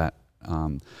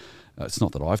it's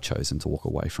not that I've chosen to walk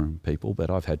away from people, but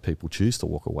I've had people choose to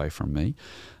walk away from me,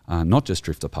 not just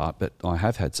drift apart, but I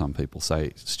have had some people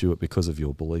say, "Stuart, because of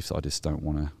your beliefs, I just don't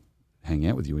want to hang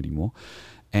out with you anymore."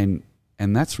 And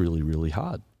that's really, really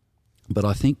hard. But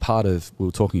I think we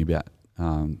were talking about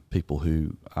people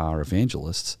who are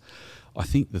evangelists. I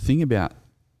think the thing about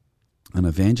an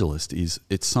evangelist is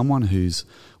it's someone who's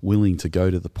willing to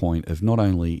go to the point of not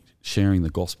only sharing the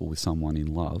gospel with someone in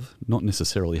love, not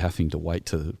necessarily having to wait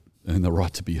to earn the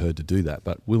right to be heard to do that,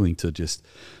 but willing to just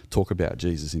talk about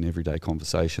Jesus in everyday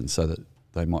conversation so that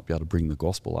they might be able to bring the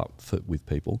gospel up with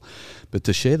people, but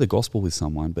to share the gospel with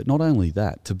someone. But not only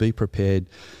that, to be prepared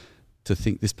to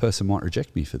think this person might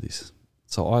reject me for this.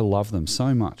 So I love them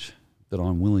so much that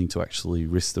I'm willing to actually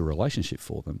risk the relationship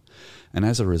for them. And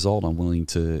as a result, I'm willing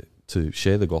to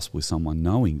share the gospel with someone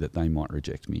knowing that they might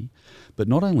reject me. But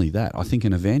not only that, I think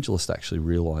an evangelist actually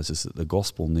realizes that the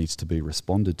gospel needs to be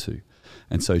responded to.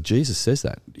 And so Jesus says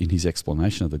that in his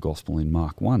explanation of the gospel in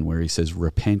Mark 1, where he says,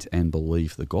 "Repent and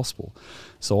believe the gospel."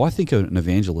 So I think an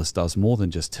evangelist does more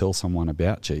than just tell someone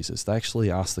about Jesus. They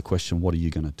actually ask the question, what are you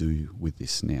going to do with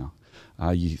this now?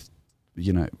 Are you,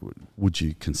 would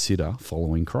you consider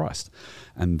following Christ?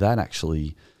 And that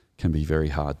actually can be very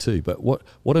hard too. But what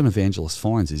an evangelist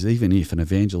finds is, even if an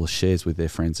evangelist shares with their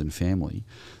friends and family,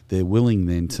 they're willing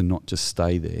then to not just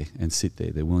stay there and sit there.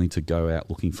 They're willing to go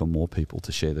out looking for more people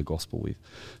to share the gospel with.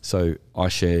 So I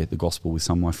share the gospel with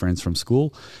some of my friends from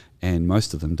school, and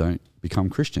most of them don't become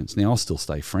Christians. Now, I'll still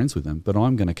stay friends with them, but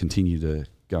I'm going to continue to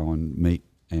go and meet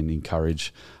and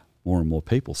encourage more and more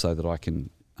people so that I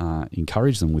can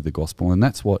encourage them with the gospel. And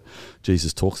that's what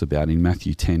Jesus talks about in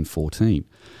Matthew 10:14.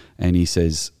 And he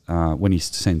says, when he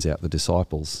sends out the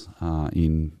disciples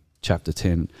in chapter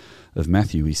 10 of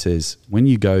Matthew, he says, when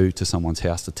you go to someone's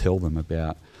house to tell them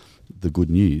about the good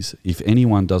news. If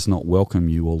anyone does not welcome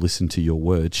you or listen to your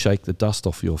word, shake the dust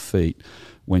off your feet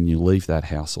when you leave that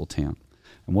house or town.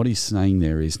 And what he's saying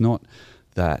there is not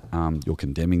that you're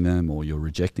condemning them or you're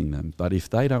rejecting them, but if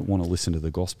they don't want to listen to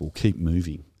the gospel, keep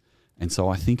moving. And so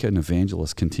I think an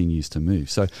evangelist continues to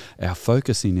move. So our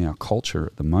focus in our culture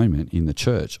at the moment in the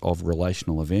church of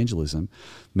relational evangelism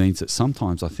means that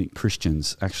sometimes I think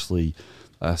Christians actually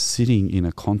are sitting in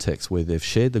a context where they've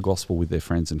shared the gospel with their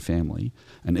friends and family,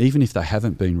 and even if they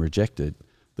haven't been rejected,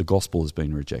 the gospel has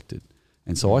been rejected.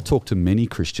 And so I talk to many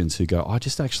Christians who go, I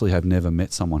just actually have never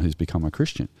met someone who's become a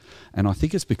Christian. And I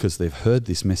think it's because they've heard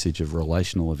this message of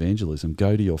relational evangelism.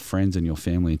 Go to your friends and your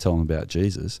family and tell them about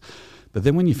Jesus. But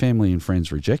then when your family and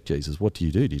friends reject Jesus, what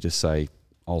do? Do you just say,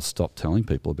 I'll stop telling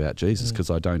people about Jesus because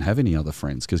I don't have any other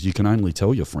friends? Because you can only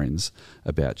tell your friends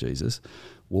about Jesus.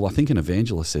 Well, I think an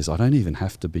evangelist says, I don't even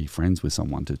have to be friends with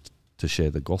someone to share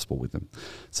the gospel with them.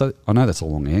 So I know that's a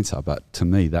long answer, but to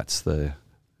me, that's the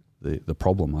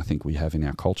problem I think we have in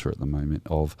our culture at the moment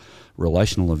of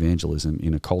relational evangelism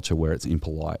in a culture where it's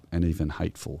impolite and even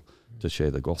hateful to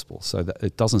share the gospel. So that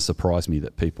it doesn't surprise me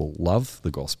that people love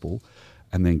the gospel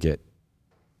and then get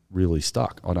really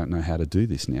stuck. I don't know how to do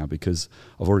this now because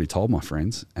I've already told my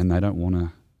friends and they don't want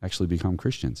to actually become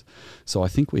Christians. So I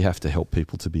think we have to help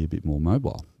people to be a bit more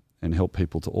mobile and help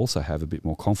people to also have a bit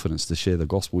more confidence to share the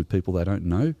gospel with people they don't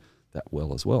know that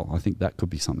well as well. I think that could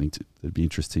be something that'd be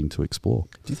interesting to explore.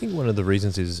 Do you think one of the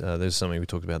reasons is there's something we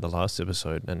talked about the last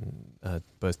episode, and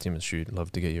both Tim and Stu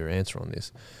love to get your answer on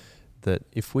this, that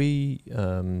if we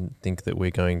think that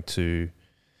we're going to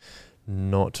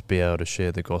not be able to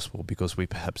share the gospel because we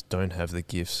perhaps don't have the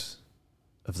gifts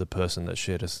of the person that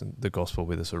shared the gospel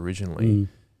with us originally,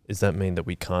 does that mean that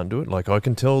we can't do it? Like, I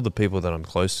can tell the people that I'm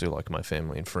close to, like my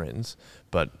family and friends,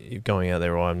 but going out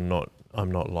there, I'm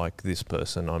not like this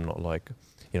person. I'm not like,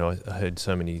 I heard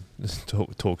so many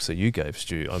talks that you gave,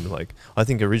 Stu. I'm like, I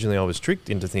think originally I was tricked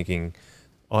into thinking,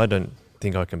 I don't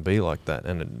think I can be like that.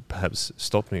 And it perhaps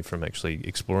stopped me from actually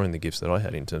exploring the gifts that I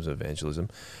had in terms of evangelism.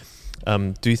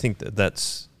 Do you think that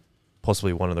that's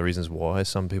possibly one of the reasons why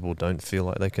some people don't feel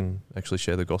like they can actually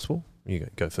share the gospel? You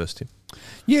go first, Tim.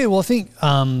 Yeah, well, I think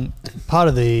part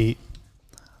of the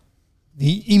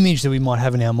image that we might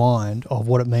have in our mind of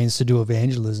what it means to do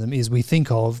evangelism is we think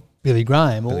of Billy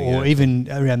Graham or even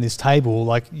around this table,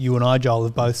 like you and I, Joel,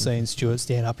 have both seen Stuart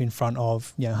stand up in front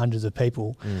of hundreds of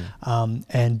people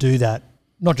and do that,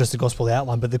 not just the gospel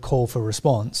outline, but the call for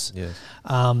response. Yes.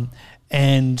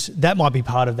 And that might be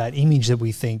part of that image that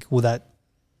we think, well, that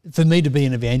for me to be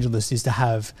an evangelist is to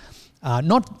have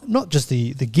not just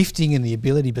the gifting and the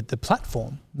ability, but the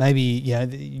platform. Maybe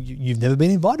you've never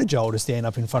been invited, Joel, to stand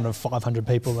up in front of 500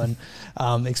 people and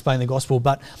explain the gospel.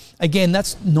 But again,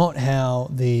 that's not how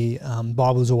the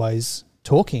Bible is always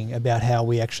talking about how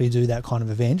we actually do that kind of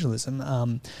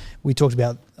evangelism. We talked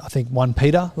about, I think, 1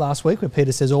 Peter last week, where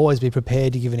Peter says, always be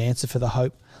prepared to give an answer for the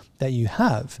hope that you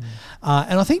have.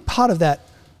 And I think part of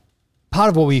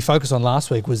what we focused on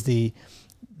last week was the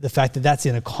fact that that's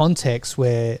in a context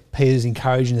where Peter's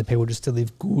encouraging the people just to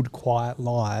live good, quiet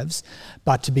lives,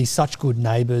 but to be such good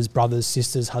neighbours, brothers,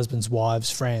 sisters, husbands, wives,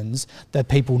 friends, that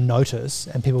people notice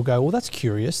and people go, well, that's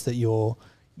curious that you're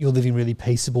living really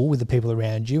peaceable with the people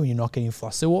around you and you're not getting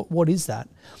flustered. So what is that?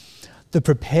 The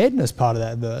preparedness part of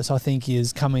that verse, I think,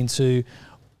 is coming to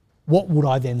what would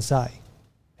I then say?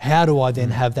 How do I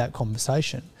then have that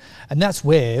conversation? And that's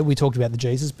where we talked about the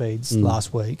Jesus beads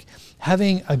last week,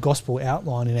 having a gospel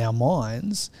outline in our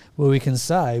minds where we can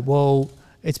say, well,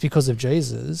 it's because of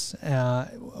Jesus.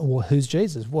 Well, who's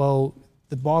Jesus? Well,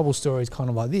 the Bible story is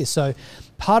kind of like this. So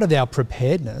part of our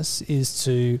preparedness is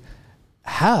to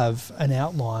have an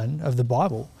outline of the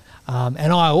Bible.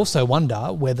 And I also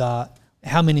wonder whether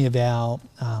how many of our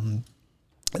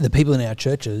the people in our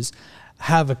churches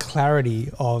have a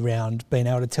clarity around being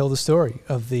able to tell the story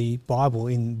of the Bible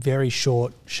in very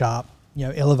short, sharp,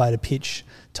 elevator pitch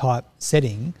type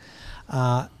setting,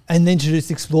 and then to just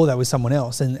explore that with someone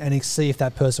else and see if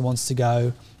that person wants to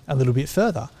go a little bit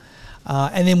further.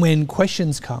 And then when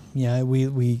questions come,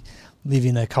 we live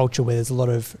in a culture where there's a lot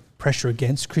of pressure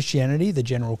against Christianity, the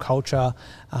general culture,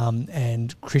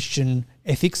 and Christian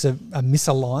ethics are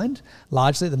misaligned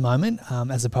largely at the moment,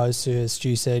 as opposed to, as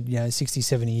Stu said, 60,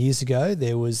 70 years ago,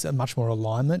 there was a much more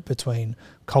alignment between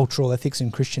cultural ethics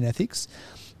and Christian ethics.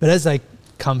 But as they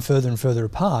come further and further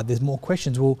apart, there's more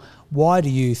questions. Well, why do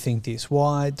you think this?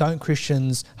 Why don't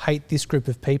Christians hate this group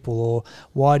of people? Or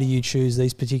why do you choose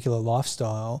these particular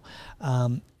lifestyle?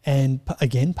 And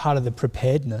again, part of the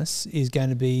preparedness is going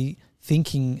to be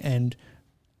thinking and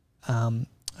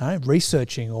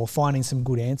researching or finding some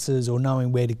good answers or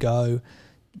knowing where to go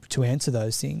to answer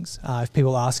those things. If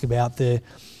people ask about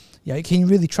can you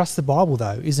really trust the Bible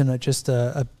though? Isn't it just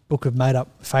a book of made up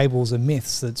fables and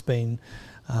myths that's been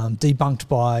debunked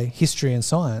by history and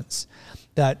science?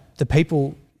 That the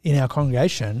people in our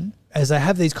congregation, as they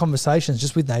have these conversations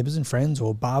just with neighbours and friends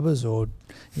or barbers or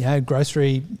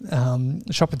grocery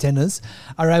shop attendants,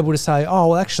 are able to say, oh,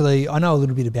 well, actually, I know a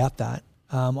little bit about that.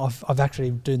 I've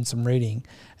actually done some reading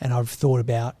and I've thought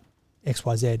about X,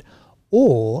 Y, Z.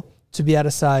 Or to be able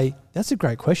to say, that's a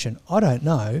great question. I don't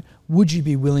know. Would you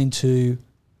be willing to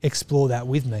explore that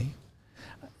with me?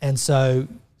 And so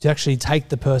to actually take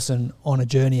the person on a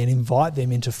journey and invite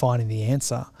them into finding the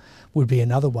answer would be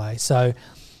another way. So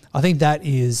I think that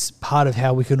is part of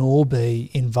how we can all be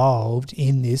involved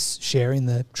in this, sharing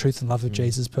the truth and love of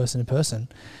Jesus person to person,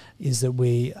 is that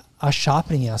we are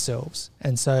sharpening ourselves.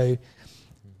 And so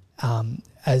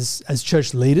as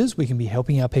church leaders, we can be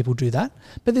helping our people do that.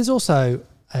 But there's also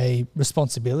a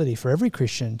responsibility for every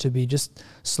Christian to be just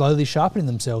slowly sharpening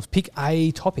themselves. Pick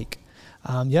a topic.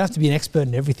 You don't have to be an expert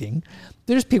in everything.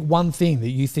 Just pick one thing that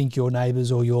you think your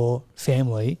neighbours or your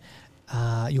family,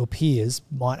 your peers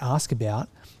might ask about,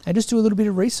 and just do a little bit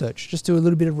of research. Just do a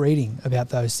little bit of reading about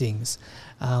those things.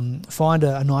 Find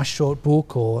a nice short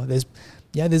book, or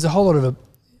there's a whole lot of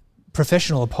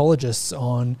professional apologists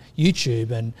on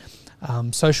YouTube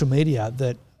and social media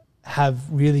that have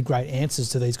really great answers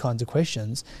to these kinds of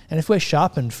questions. And if we're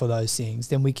sharpened for those things,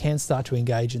 then we can start to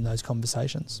engage in those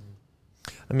conversations.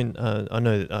 I mean, I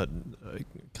know,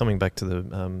 coming back to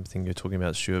the thing you're talking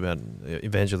about, Stu, about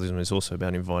evangelism is also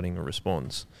about inviting a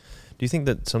response. Do you think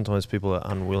that sometimes people are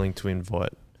unwilling to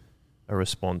invite a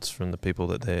response from the people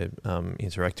that they're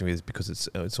interacting with because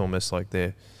it's almost like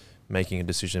they're making a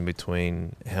decision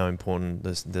between how important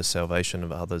the salvation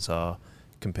of others are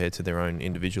compared to their own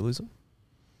individualism?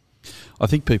 I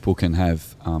think people can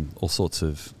have all sorts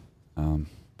of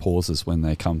pauses when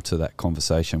they come to that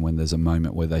conversation, when there's a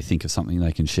moment where they think of something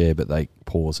they can share, but they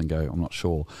pause and go, I'm not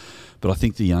sure. But I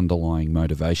think the underlying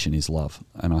motivation is love.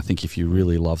 And I think if you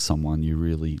really love someone, you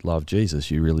really love Jesus,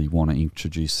 you really want to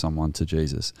introduce someone to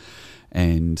Jesus.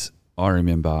 And I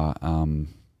remember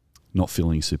not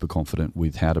feeling super confident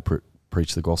with how to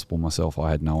preach the gospel myself.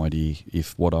 I had no idea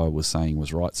if what I was saying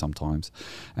was right sometimes.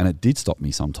 And it did stop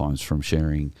me sometimes from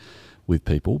sharing with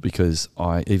people, because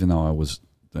even though I was,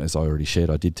 as I already shared,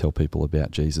 I did tell people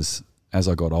about Jesus. As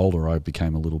I got older, I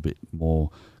became a little bit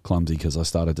more clumsy because I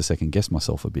started to second guess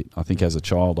myself a bit. I think as a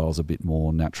child, I was a bit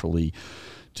more naturally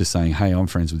just saying, hey, I'm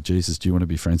friends with Jesus. Do you want to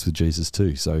be friends with Jesus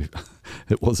too? So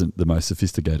it wasn't the most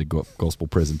sophisticated gospel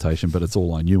presentation, but it's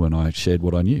all I knew, and I shared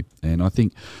what I knew. And I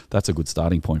think that's a good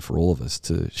starting point for all of us,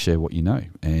 to share what you know.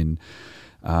 And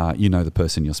you know the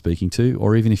person you're speaking to,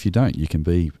 or even if you don't, you can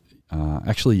be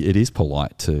actually, it is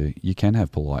polite you can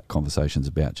have polite conversations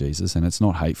about Jesus, and it's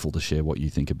not hateful to share what you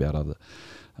think about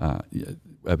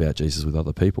about Jesus with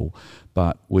other people.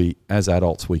 But as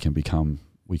adults, we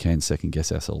can second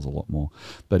guess ourselves a lot more.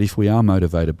 But if we are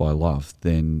motivated by love,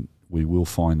 then we will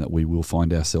find that we will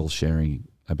find ourselves sharing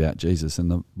about Jesus, and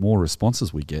the more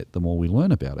responses we get, the more we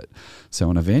learn about it. So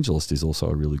an evangelist is also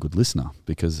a really good listener,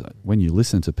 because when you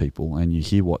listen to people and you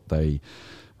hear what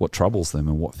troubles them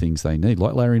and what things they need.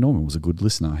 Like Larry Norman was a good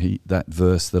listener. That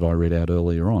verse that I read out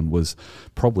earlier on was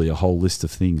probably a whole list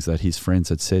of things that his friends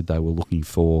had said they were looking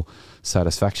for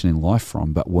satisfaction in life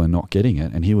from, but were not getting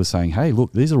it. And he was saying, hey,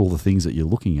 look, these are all the things that you're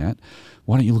looking at.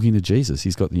 Why don't you look into Jesus?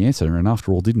 He's got the answer. And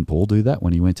after all, didn't Paul do that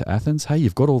when he went to Athens? Hey,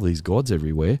 you've got all these gods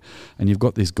everywhere, and you've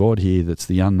got this God here that's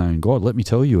the unknown God. Let me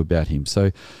tell you about him. So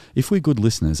if we're good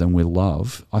listeners and we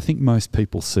love, I think most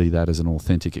people see that as an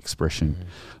authentic expression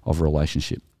of a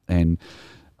relationship. And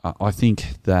I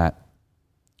think that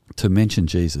to mention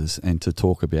Jesus and to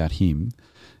talk about him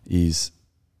is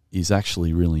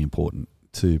actually really important,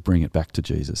 to bring it back to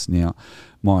Jesus. Now,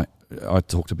 I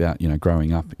talked about,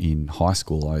 growing up in high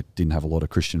school, I didn't have a lot of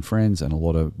Christian friends, and a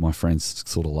lot of my friends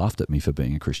sort of laughed at me for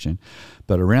being a Christian.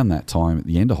 But around that time, at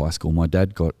the end of high school, my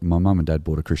mum and dad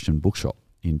bought a Christian bookshop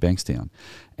in Bankstown.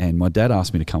 And my dad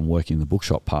asked me to come work in the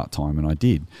bookshop part-time, and I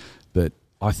did. But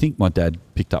I think my dad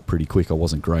picked up pretty quick I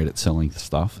wasn't great at selling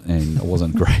stuff, and I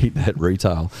wasn't great at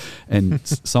retail. And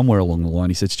somewhere along the line,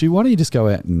 he said, Stu, why don't you just go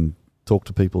out and talk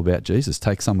to people about Jesus?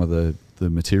 Take some of the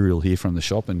material here from the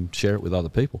shop and share it with other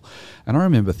people. And I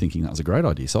remember thinking that was a great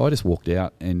idea. So I just walked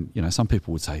out, and some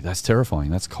people would say, that's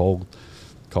terrifying, that's cold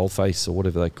face, or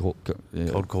whatever they call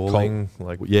cold calling.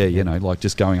 Like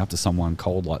just going up to someone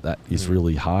cold like that is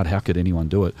really hard. How could anyone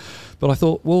do it? But I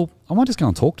thought, well, I might just go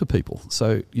and talk to people.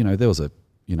 So, there was a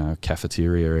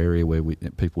cafeteria area where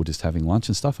people were just having lunch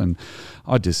and stuff, and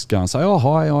I'd just go and say, oh,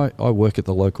 hi, I work at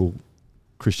the local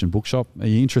Christian bookshop. Are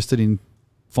you interested in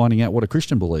finding out what a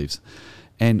Christian believes.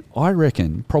 And I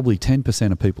reckon probably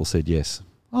 10% of people said yes.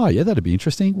 Oh, yeah, that'd be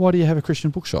interesting. Why do you have a Christian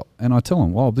bookshop? And I tell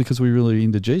them, well, because we're really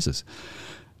into Jesus.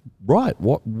 Right.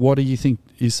 What do you think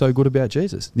is so good about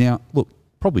Jesus? Now, look,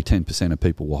 probably 10% of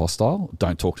people were hostile.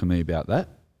 Don't talk to me about that.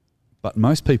 But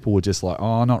most people were just like,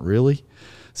 oh, not really.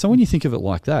 So when you think of it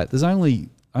like that, there's only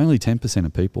 10%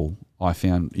 of people I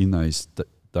found in those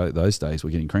days were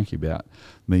getting cranky about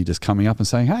me just coming up and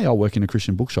saying, hey, I'll work in a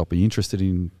Christian bookshop. Are you interested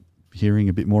in hearing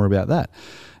a bit more about that?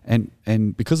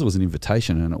 And because it was an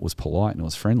invitation and it was polite and it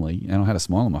was friendly and I had a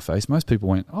smile on my face, most people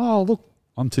went, oh, look,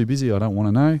 I'm too busy, I don't want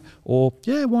to know. Or,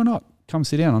 yeah, why not? Come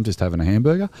sit down, I'm just having a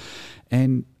hamburger.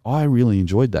 And I really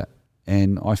enjoyed that.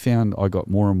 And I found I got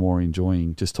more and more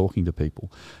enjoying just talking to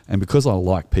people. And because I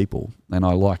like people and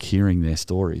I like hearing their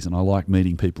stories and I like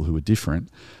meeting people who are different,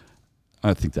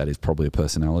 I think that is probably a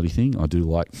personality thing. I do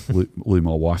like, Lou,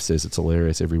 my wife says it's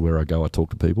hilarious. Everywhere I go, I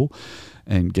talk to people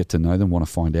and get to know them, want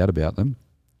to find out about them.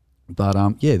 But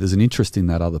yeah, there's an interest in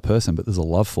that other person, but there's a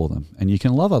love for them. And you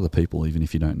can love other people even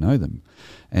if you don't know them.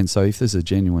 And so if there's a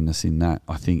genuineness in that,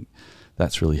 I think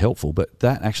that's really helpful. But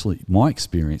that actually, my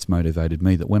experience motivated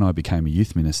me that when I became a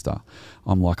youth minister,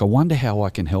 I'm like, I wonder how I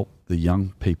can help the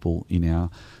young people in our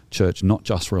church not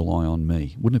just rely on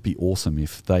me. Wouldn't it be awesome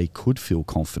if they could feel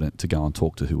confident to go and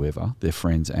talk to whoever, their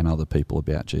friends and other people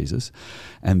about Jesus?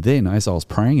 And then as I was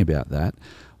praying about that,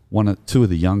 two of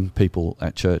the young people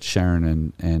at church,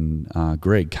 Sharon and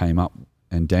Greg, came up,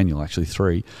 and Daniel, actually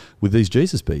 3, with these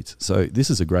Jesus beads. So this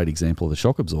is a great example of the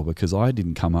shock absorber because I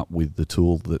didn't come up with the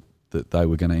tool that they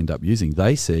were going to end up using.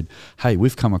 They said, hey,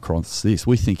 we've come across this.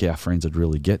 We think our friends would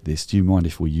really get this. Do you mind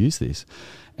if we use this?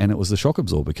 And it was the shock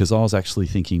absorber because I was actually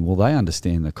thinking, well, they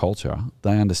understand the culture.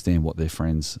 They understand what their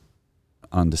friends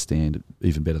understand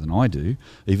even better than I do,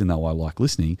 even though I like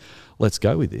listening. Let's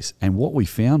go with this. And what we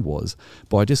found was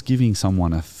by just giving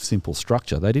someone a simple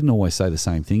structure, they didn't always say the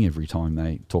same thing every time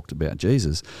they talked about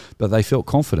Jesus, but they felt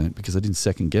confident because they didn't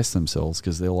second guess themselves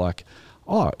because they're like,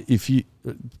 oh,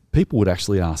 people would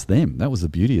actually ask them. That was the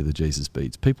beauty of the Jesus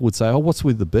beads. People would say, oh, what's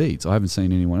with the beads? I haven't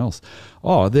seen anyone else.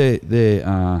 Oh, they're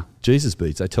Jesus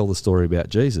beads. They tell the story about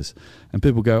Jesus. And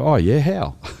people go, oh, yeah,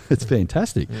 how? It's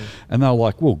fantastic. Yeah. And they're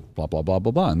like, well, blah, blah, blah,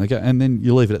 blah, blah. And they go, and then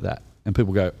you leave it at that. And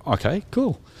people go, okay,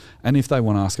 cool. And if they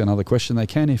want to ask another question, they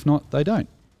can. If not, they don't.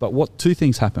 But two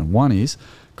things happen. One is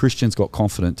Christians got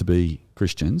confident to be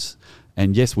Christians.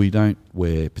 And yes, we don't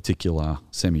wear particular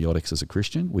semiotics as a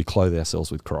Christian. We clothe ourselves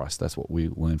with Christ. That's what we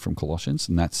learn from Colossians.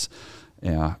 And that's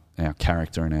our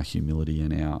character and our humility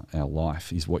and our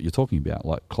life is what you're talking about.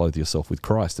 Like clothe yourself with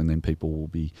Christ and then people will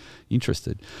be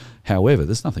interested. However,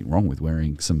 there's nothing wrong with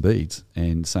wearing some beads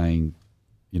and saying,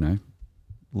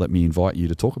 let me invite you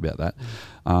to talk about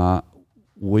that.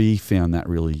 We found that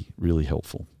really, really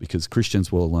helpful because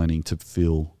Christians were learning to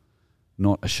feel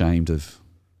not ashamed of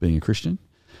being a Christian.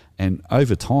 And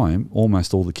over time,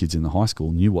 almost all the kids in the high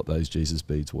school knew what those Jesus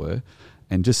beads were.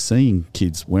 And just seeing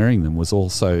kids wearing them was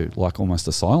also like almost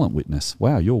a silent witness.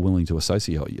 Wow, you're willing to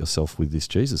associate yourself with this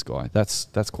Jesus guy. That's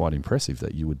quite impressive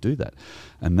that you would do that.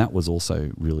 And that was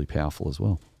also really powerful as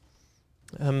well.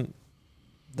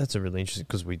 That's a really interesting,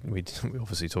 because we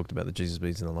obviously talked about the Jesus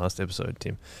beads in the last episode,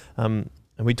 Tim. And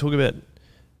we talk about,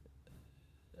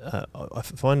 I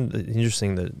find it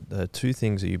interesting that the two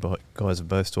things that you guys have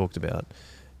both talked about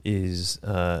is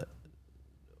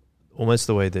almost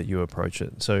the way that you approach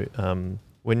it. So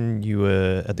when you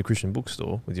were at the Christian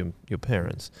bookstore with your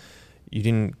parents, you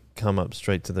didn't come up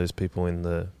straight to those people in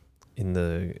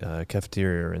the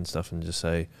cafeteria and stuff and just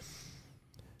say,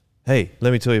 hey,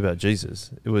 let me tell you about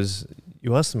Jesus. It was,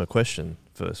 you asked them a question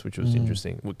first, which was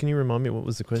interesting. Can you remind me what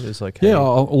was the question? It's like, hey, yeah,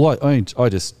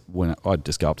 I'd just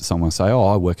go up to someone and say, oh,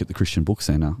 I work at the Christian Book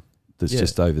Centre that's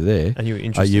just over there. And you were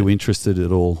interested. Are you interested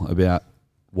at all about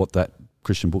what that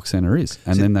Christian Book Centre is?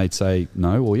 And then they'd say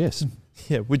no or yes.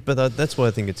 Yeah, but that's why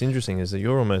I think it's interesting is that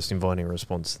you're almost inviting a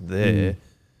response there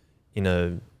in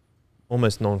a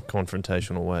almost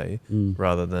non-confrontational way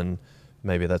rather than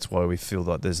maybe that's why we feel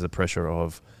like there's the pressure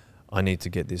of, I need to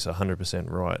get this 100%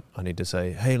 right. I need to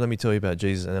say, hey, let me tell you about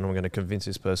Jesus, and then I'm going to convince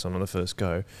this person on the first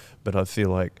go. But I feel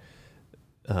like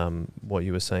what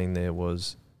you were saying there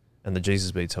was, and the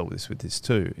Jesus beads help with this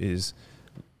too, is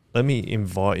let me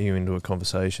invite you into a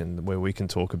conversation where we can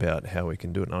talk about how we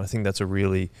can do it. And I think that's a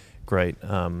really great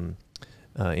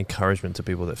encouragement to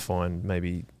people that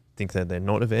maybe think that they're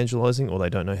not evangelizing or they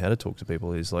don't know how to talk to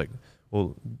people, is like,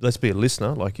 well, let's be a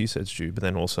listener, like you said, Stu, but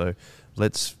then also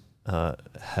let's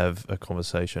have a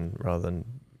conversation rather than,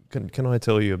 can I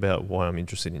tell you about why I'm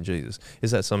interested in Jesus?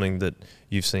 Is that something that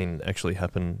you've seen actually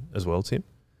happen as well, Tim?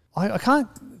 I can't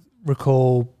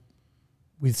recall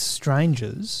with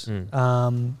strangers. I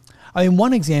mean,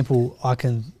 one example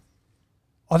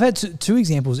I've had two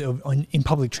examples in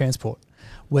public transport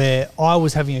where I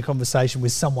was having a conversation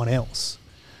with someone else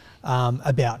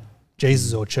about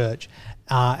Jesus or church,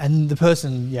 and the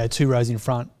person, 2 rows in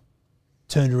front,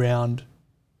 turned around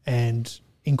and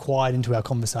inquired into our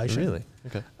conversation. Really?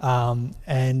 Okay.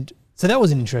 And so that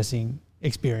was an interesting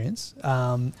experience.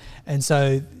 And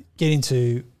so getting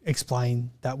to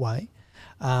explain that way.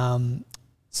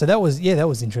 So that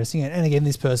was interesting. And again,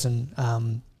 this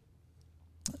person,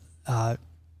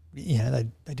 they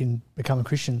didn't become a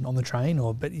Christian on the train,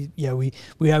 we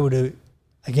were able to,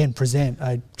 again, present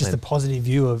just a positive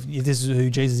view of this is who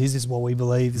Jesus is, this is what we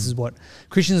believe, this is what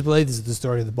Christians believe, this is the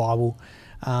story of the Bible.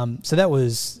 So that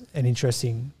was an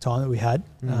interesting time that we had,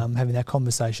 having that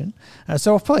conversation.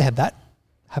 So I've probably had that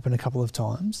happen a couple of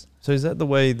times. So is that the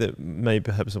way that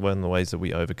perhaps one of the ways that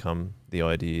we overcome the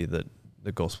idea that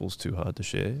the gospel's too hard to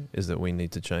share, is that we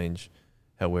need to change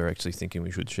how we're actually thinking we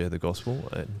should share the gospel?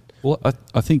 Well,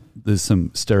 I think there's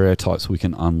some stereotypes we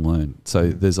can unlearn. So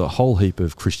there's a whole heap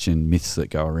of Christian myths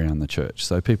that go around the church.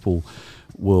 So people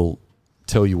will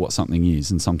tell you what something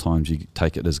is, and sometimes you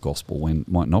take it as gospel when it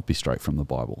might not be straight from the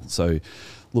Bible. So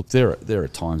look, there are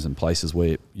times and places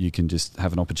where you can just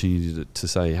have an opportunity to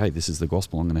say, hey, this is the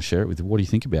gospel, I'm going to share it with you. What do you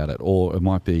think about it? Or it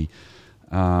might be,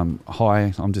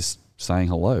 hi, I'm just saying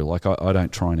hello. Like I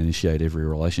don't try and initiate every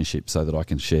relationship so that I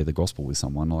can share the gospel with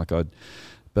someone.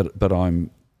 But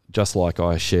I'm just like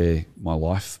I share my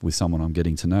life with someone I'm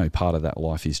getting to know. Part of that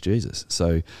life is Jesus.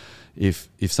 So if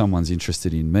someone's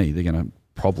interested in me, they're going to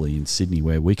probably, in Sydney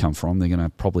where we come from, they're going to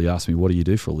probably ask me, what do you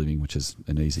do for a living, which is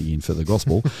an easy in for the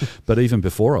gospel. But even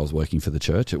before I was working for the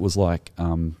church, it was like,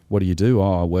 what do you do?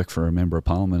 Oh, I work for a member of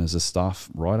parliament as a staff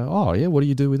writer. Oh yeah, what do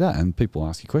you do with that? And people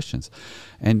ask you questions,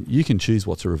 and you can choose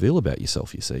what to reveal about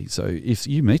yourself, you see. So if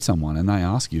you meet someone and they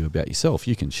ask you about yourself,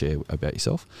 you can share about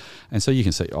yourself. And so you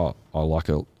can say, oh, I like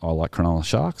Cronulla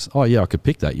Sharks. Oh yeah, I could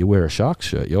pick that. You wear a Sharks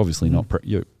shirt. You're obviously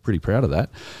you're pretty proud of that.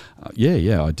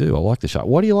 Yeah, I do. I like the Sharks.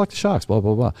 Why do you like the Sharks? Blah,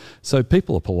 blah, blah. So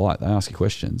people are polite. They ask you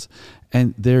questions.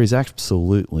 And there is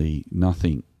absolutely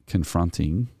nothing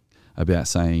confronting about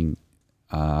saying,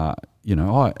 and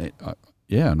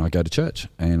I go to church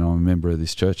and I'm a member of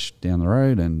this church down the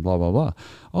road and blah, blah, blah.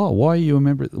 Oh, why are you a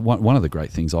member? One of the great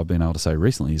things I've been able to say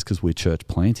recently is because we're church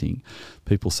planting.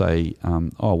 People say,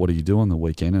 what do you do on the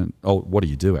weekend? And what do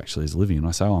you do actually as a living? And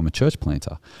I say, I'm a church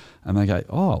planter. And they go,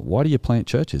 oh, why do you plant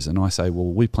churches? And I say,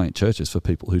 well, we plant churches for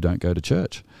people who don't go to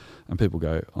church. And people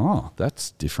go, oh,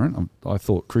 that's different. I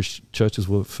thought churches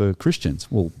were for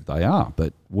Christians. Well, they are,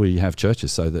 but we have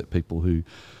churches so that people who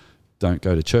don't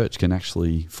go to church can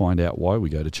actually find out why we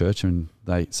go to church, and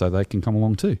so they can come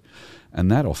along too. And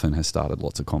that often has started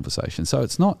lots of conversation. So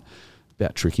it's not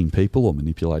about tricking people or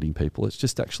manipulating people. It's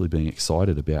just actually being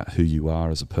excited about who you are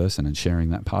as a person and sharing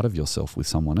that part of yourself with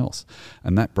someone else.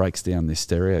 And that breaks down this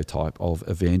stereotype of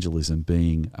evangelism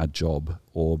being a job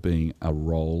or being a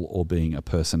role or being a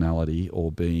personality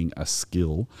or being a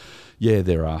skill. Yeah,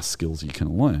 there are skills you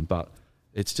can learn, but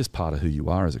it's just part of who you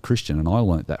are as a Christian. And I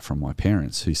learnt that from my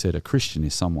parents, who said a Christian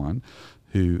is someone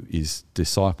who is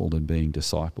discipled and being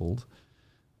discipled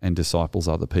and disciples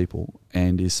other people,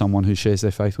 and is someone who shares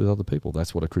their faith with other people.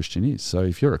 That's what a Christian is. So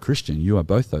if you're a Christian, you are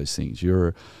both those things.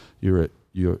 Your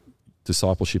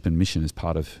discipleship and mission is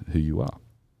part of who you are.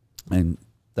 And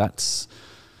that's,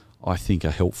 I think, a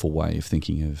helpful way of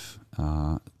thinking of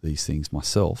these things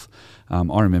myself.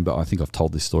 I remember, I think I've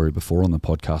told this story before on the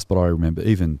podcast, but I remember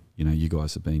even, you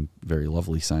guys have been very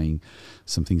lovely saying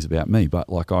some things about me, but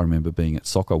like I remember being at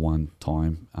soccer one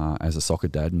time as a soccer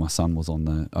dad, and my son was on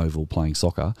the oval playing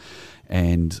soccer,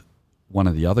 and one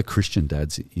of the other Christian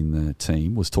dads in the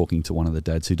team was talking to one of the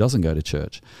dads who doesn't go to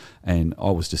church, and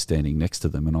I was just standing next to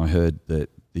them, and I heard that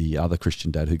the other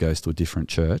Christian dad who goes to a different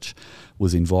church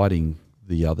was inviting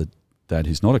the other dad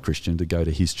who's not a Christian to go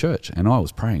to his church. And I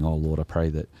was praying, oh Lord, I pray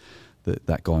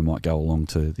that guy might go along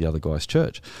to the other guy's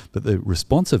church. But the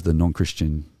response of the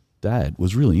non-Christian dad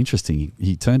was really interesting.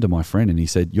 He turned to my friend and he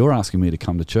said, you're asking me to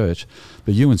come to church,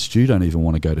 but you and Stu don't even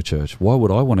want to go to church. Why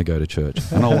would I want to go to church?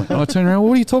 And I turned around,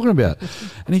 what are you talking about?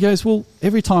 And he goes, well,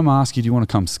 every time I ask you, do you want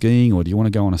to come skiing, or do you want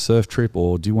to go on a surf trip,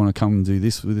 or do you want to come and do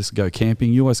this with this, go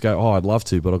camping? You always go, oh, I'd love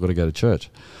to, but I've got to go to church.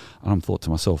 And I thought to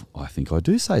myself, I think I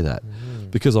do say that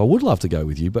because I would love to go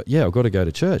with you, but yeah, I've got to go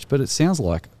to church. But it sounds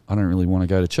like I don't really want to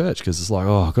go to church, because it's like,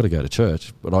 oh, I've got to go to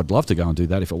church, but I'd love to go and do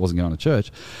that if I wasn't going to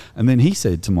church. And then he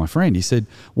said to my friend, he said,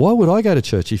 why would I go to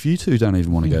church if you two don't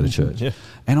even want to go to church? Yeah.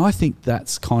 And I think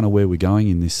that's kind of where we're going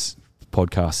in this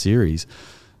podcast series.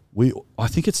 I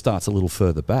think it starts a little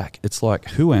further back. It's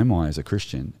like, who am I as a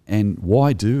Christian, and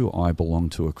why do I belong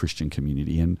to a Christian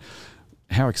community, and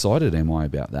how excited am I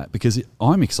about that? Because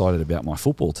I'm excited about my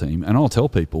football team, and I'll tell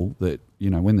people that,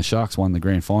 when the Sharks won the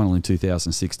grand final in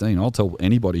 2016, I'll tell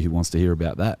anybody who wants to hear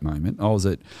about that moment. I was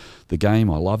at the game,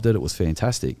 I loved it, it was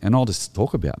fantastic, and I'll just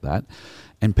talk about that,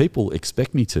 and people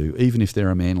expect me to, even if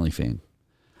they're a Manly fan.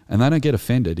 And they don't get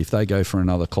offended if they go for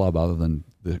another club other than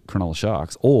the Cronulla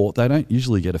Sharks, or they don't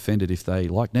usually get offended if they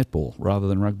like netball rather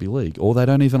than rugby league, or they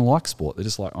don't even like sport. They're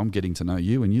just like, I'm getting to know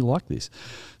you and you like this.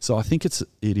 So I think it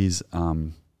is a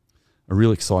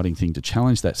real exciting thing to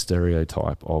challenge that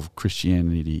stereotype of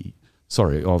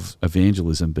of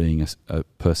evangelism being a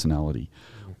personality,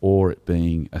 or it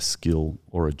being a skill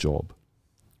or a job.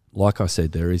 Like I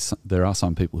said, there are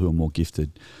some people who are more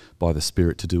gifted by the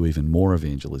Spirit to do even more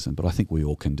evangelism, but I think we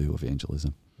all can do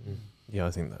evangelism. Yeah,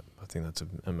 I think that's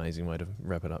an amazing way to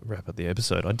wrap up the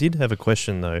episode. I did have a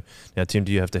question though. Now, Tim,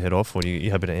 do you have to head off, or are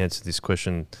you happy to answer this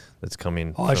question that's come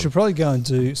in? I should probably go and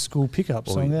do school pickup,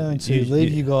 so I'm going to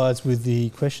leave you guys with the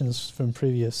questions from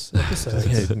previous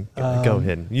episodes. Go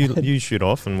ahead. You shoot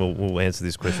off, and we'll answer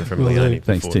this question from Leonie.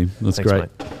 Thanks, Tim. That's great.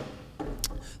 Mate.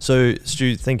 So,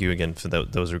 Stu, thank you again for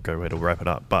that. That was a great way to wrap it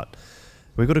up. But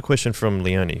we've got a question from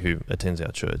Leonie, who attends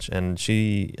our church, and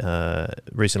she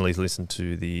recently listened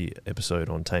to the episode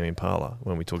on Tame Impala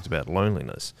when we talked about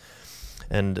loneliness.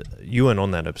 And you weren't on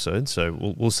that episode,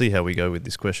 so we'll see how we go with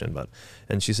this question.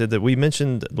 And she said that we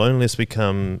mentioned loneliness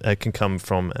can come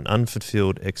from an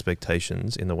unfulfilled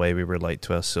expectations in the way we relate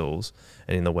to ourselves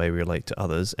and in the way we relate to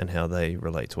others and how they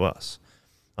relate to us.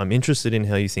 I'm interested in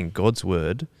how you think God's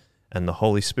Word and the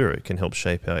Holy Spirit can help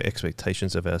shape our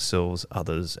expectations of ourselves,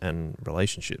 others, and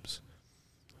relationships.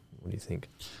 What do you think?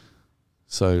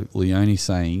 So Leonie's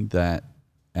saying that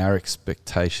our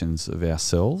expectations of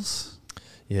ourselves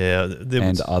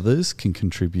and others can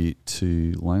contribute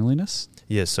to loneliness?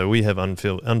 Yes, so we have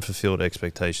unfulfilled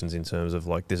expectations in terms of,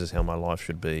 like, this is how my life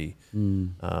should be.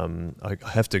 I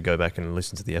have to go back and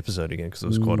listen to the episode again because it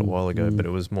was quite a while ago, but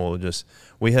it was more just,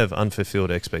 we have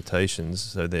unfulfilled expectations,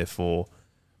 so therefore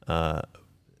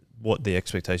what the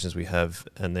expectations we have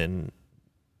and then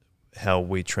how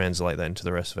we translate that into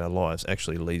the rest of our lives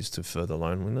actually leads to further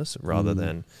loneliness, rather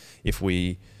than if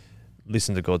we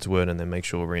listen to God's Word and then make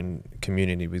sure we're in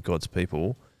community with God's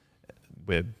people,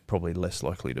 we're probably less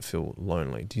likely to feel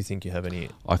lonely. Do you think you have any?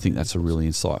 I think that's a really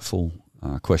insightful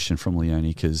question from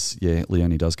Leonie, because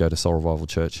Leonie does go to Soul Revival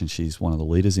Church and she's one of the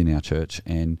leaders in our church,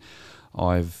 and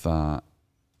I've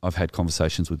had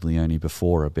conversations with Leonie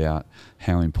before about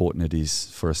how important it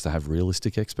is for us to have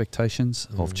realistic expectations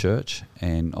of church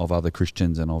and of other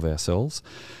Christians and of ourselves.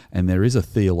 And there is a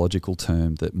theological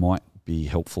term that might be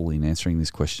helpful in answering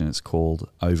this question. It's called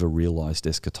over-realized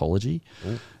eschatology.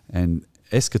 And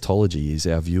eschatology is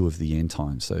our view of the end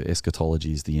times. So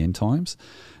eschatology is the end times.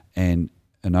 And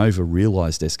an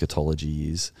over-realized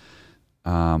eschatology is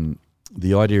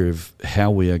the idea of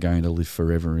how we are going to live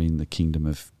forever in the kingdom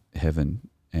of heaven,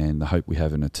 and the hope we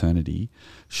have in eternity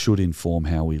should inform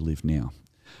how we live now.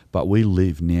 But we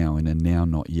live now in a now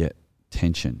not yet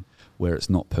tension where it's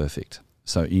not perfect.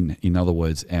 So in other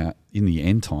words, in the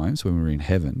end times, when we're in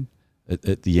heaven,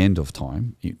 at the end of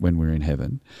time, when we're in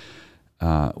heaven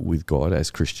with God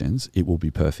as Christians, it will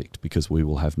be perfect because we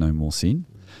will have no more sin.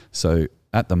 So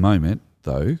at the moment,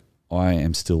 though, I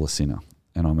am still a sinner,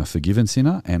 and I'm a forgiven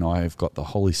sinner, and I've got the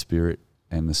Holy Spirit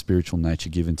and the spiritual nature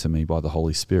given to me by the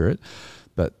Holy Spirit.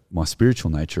 But my spiritual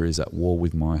nature is at war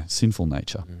with my sinful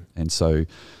nature. And so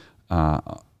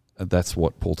that's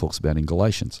what Paul talks about in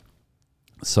Galatians.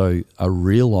 So an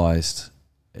over-realized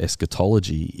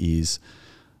eschatology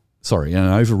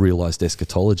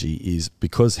is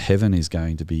because heaven is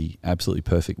going to be absolutely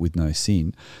perfect with no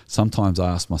sin. Sometimes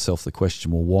I ask myself the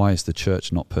question, well, why is the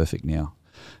church not perfect now?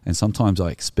 And sometimes I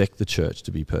expect the church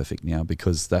to be perfect now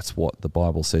because that's what the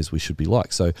Bible says we should be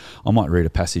like. So I might read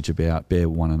a passage about bear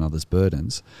one another's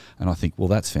burdens, and I think, well,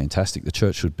 that's fantastic. The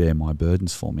church should bear my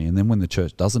burdens for me. And then when the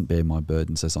church doesn't bear my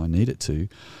burdens as I need it to,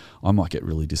 I might get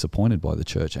really disappointed by the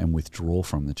church and withdraw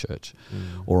from the church.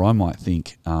 Or I might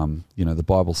think, the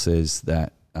Bible says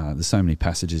that there's so many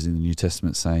passages in the New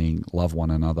Testament saying, love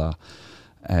one another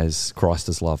as Christ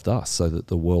has loved us, so that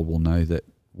the world will know that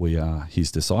we are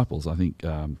his disciples. I think,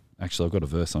 actually, I've got a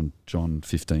verse on John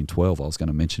 15:12 I was going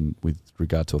to mention with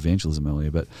regard to evangelism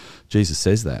earlier, but Jesus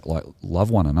says that, like,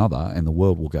 love one another and the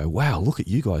world will go, wow, look at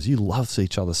you guys, you love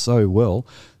each other so well.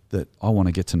 that I want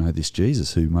to get to know this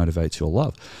Jesus who motivates your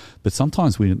love. But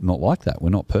sometimes we're not like that. We're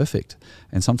not perfect.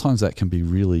 And sometimes that can be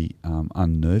really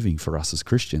unnerving for us as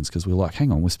Christians, because we're like,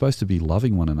 hang on, we're supposed to be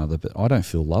loving one another, but I don't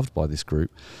feel loved by this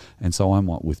group. And so I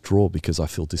might withdraw because I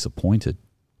feel disappointed.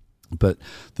 But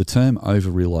the term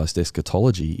over-realized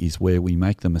eschatology is where we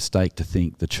make the mistake to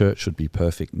think the church should be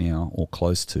perfect now or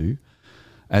close to,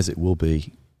 as it will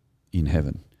be in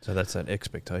heaven. So that's that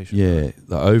expectation. Yeah,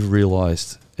 the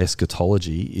over-realized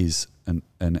eschatology is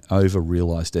an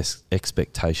over-realized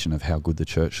expectation of how good the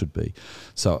church should be.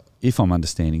 So if I'm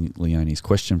understanding Leonie's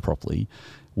question properly,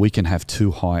 we can have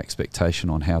too high expectation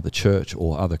on how the church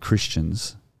or other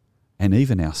Christians and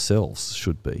even ourselves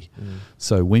should be.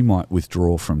 So we might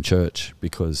withdraw from church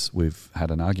because we've had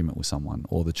an argument with someone,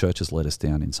 or the church has let us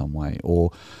down in some way,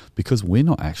 or because we're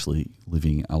not actually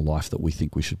living a life that we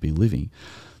think we should be living.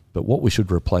 But what we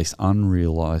should replace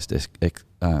over-realized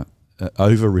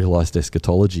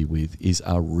eschatology with is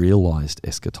a realized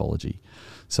eschatology.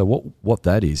 So what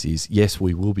that is yes,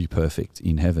 we will be perfect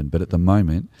in heaven, but at the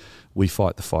moment we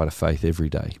fight the fight of faith every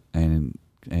day, and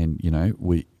you know,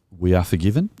 we are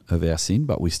forgiven of our sin,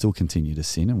 but we still continue to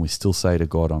sin, and we still say to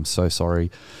God, I'm so sorry.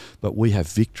 But we have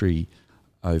victory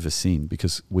over sin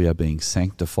because we are being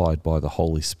sanctified by the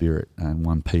Holy Spirit. And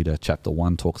 1 Peter chapter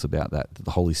 1 talks about that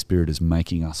the Holy Spirit is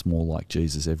making us more like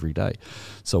Jesus every day.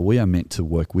 So we are meant to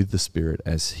work with the Spirit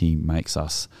as he makes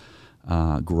us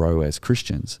grow as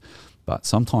Christians. But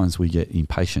sometimes we get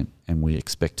impatient and we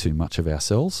expect too much of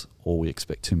ourselves, or we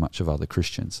expect too much of other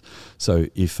Christians. So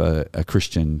if a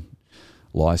Christian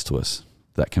lies to us,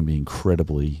 that can be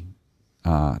incredibly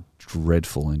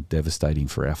dreadful and devastating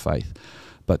for our faith.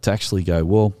 But to actually go,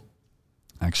 well,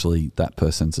 actually that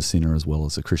person's a sinner as well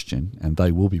as a Christian, and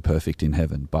they will be perfect in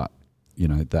heaven, but you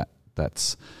know,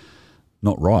 that's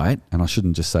not right, and I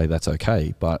shouldn't just say that's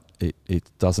okay, but it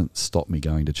doesn't stop me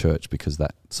going to church because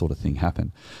that sort of thing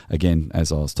happened. Again,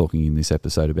 as I was talking in this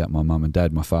episode about my mum and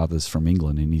dad, my father's from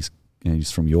England, and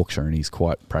he's from Yorkshire, and he's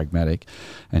quite pragmatic,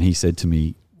 and he said to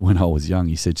me, when I was young,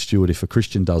 he said, Stuart, if a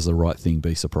Christian does the right thing,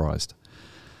 be surprised.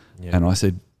 Yeah. And I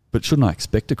said, but shouldn't I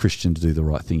expect a Christian to do the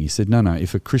right thing? He said, no,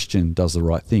 if a Christian does the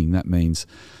right thing, that means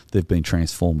they've been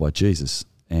transformed by Jesus,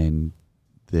 and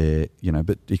they're, you know,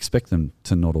 but expect them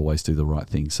to not always do the right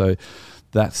thing. So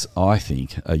that's, I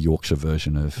think, a Yorkshire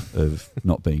version of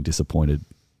not being disappointed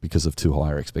because of too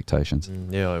higher expectations.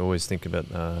 Yeah, I always think about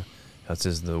how it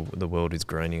says the world is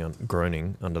groaning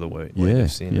under the weight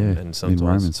of sin. Yeah. And sometimes in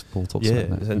Romans, Paul talks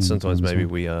about that. And sometimes maybe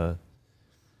we are,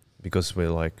 because we're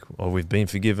like, oh, we've been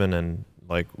forgiven, and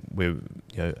like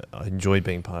I enjoy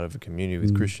being part of a community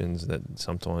with Christians, that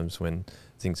sometimes when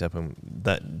things happen,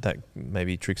 that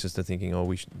maybe tricks us to thinking,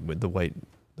 oh, the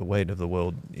weight of the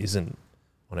world isn't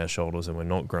on our shoulders, and we're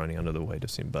not groaning under the weight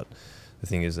of sin. But the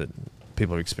thing is that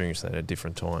people experience that at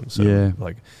different times. So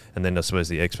and then I suppose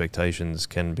the expectations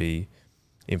can be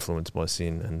influenced by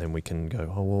sin, and then we can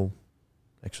go, oh well,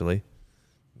 actually,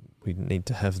 we need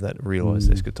to have that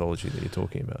realized eschatology that you're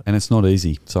talking about. And it's not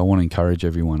easy. So I want to encourage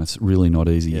everyone. It's really not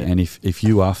easy. Yeah. And if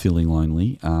you are feeling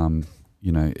lonely,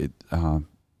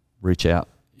 reach out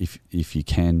if you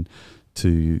can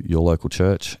to your local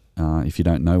church. If you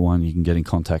don't know one, you can get in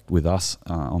contact with us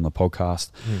on the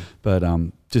podcast. But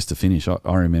just to finish, I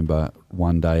remember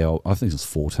one day, I think it was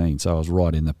 14, so I was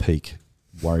right in the peak,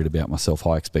 worried about myself,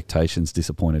 high expectations,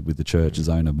 disappointed with the church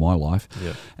zone of my life.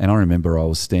 Yeah. And I remember I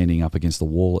was standing up against the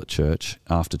wall at church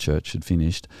after church had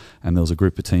finished, and there was a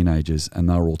group of teenagers, and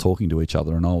they were all talking to each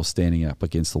other, and I was standing up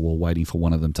against the wall waiting for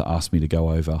one of them to ask me to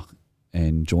go over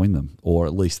and join them, or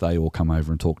at least they all come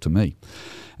over and talk to me.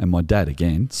 And my dad,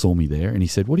 again, saw me there, and he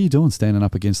said, what are you doing standing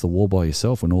up against the wall by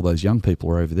yourself when all those young people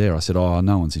are over there? I said, oh,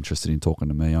 no one's interested in talking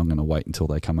to me. I'm going to wait until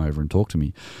they come over and talk to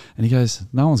me. And he goes,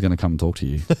 no one's going to come and talk to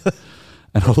you.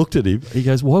 And I looked at him. He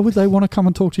goes, why would they want to come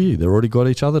and talk to you? They've already got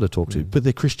each other to talk to. But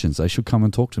they're Christians. They should come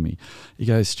and talk to me. He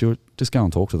goes, Stuart, just go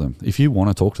and talk to them. If you want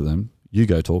to talk to them, you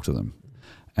go talk to them.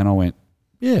 And I went,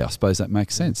 yeah, I suppose that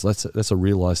makes sense. That's a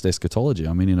realized eschatology.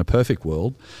 I mean, in a perfect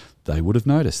world, they would have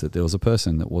noticed that there was a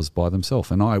person that was by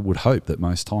themselves. And I would hope that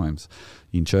most times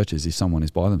in churches, if someone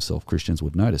is by themselves, Christians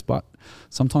would notice. But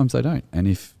sometimes they don't. And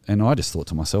I just thought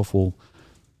to myself, well,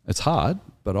 it's hard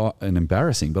and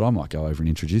embarrassing, but I might go over and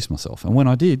introduce myself. And when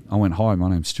I did, I went, hi, my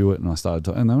name's Stuart, and I started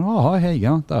talking, and they went, oh, hi, how you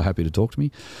going? They were happy to talk to me.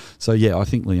 So yeah, I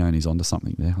think Leonie's onto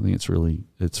something there. I think it's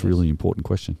really important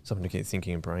question. Something to keep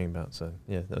thinking and praying about. So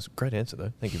yeah, that was a great answer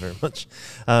though. Thank you very much.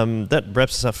 That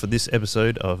wraps us up for this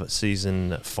episode of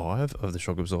season 5 of the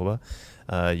Shock Absorber.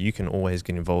 You can always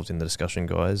get involved in the discussion,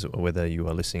 guys, whether you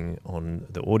are listening on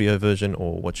the audio version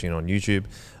or watching on YouTube.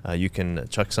 You can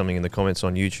chuck something in the comments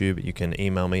on YouTube. You can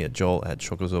email me at joel@shockabsorber.com.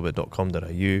 shockersorbet.com.au.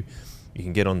 You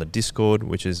can get on the Discord,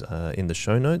 which is in the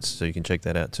show notes, so you can check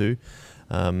that out too.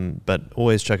 But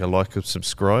always check a like or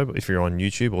subscribe if you're on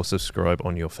YouTube, or subscribe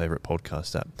on your favorite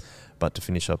podcast app. But to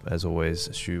finish up, as always,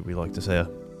 Stu, we like to say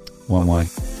one way.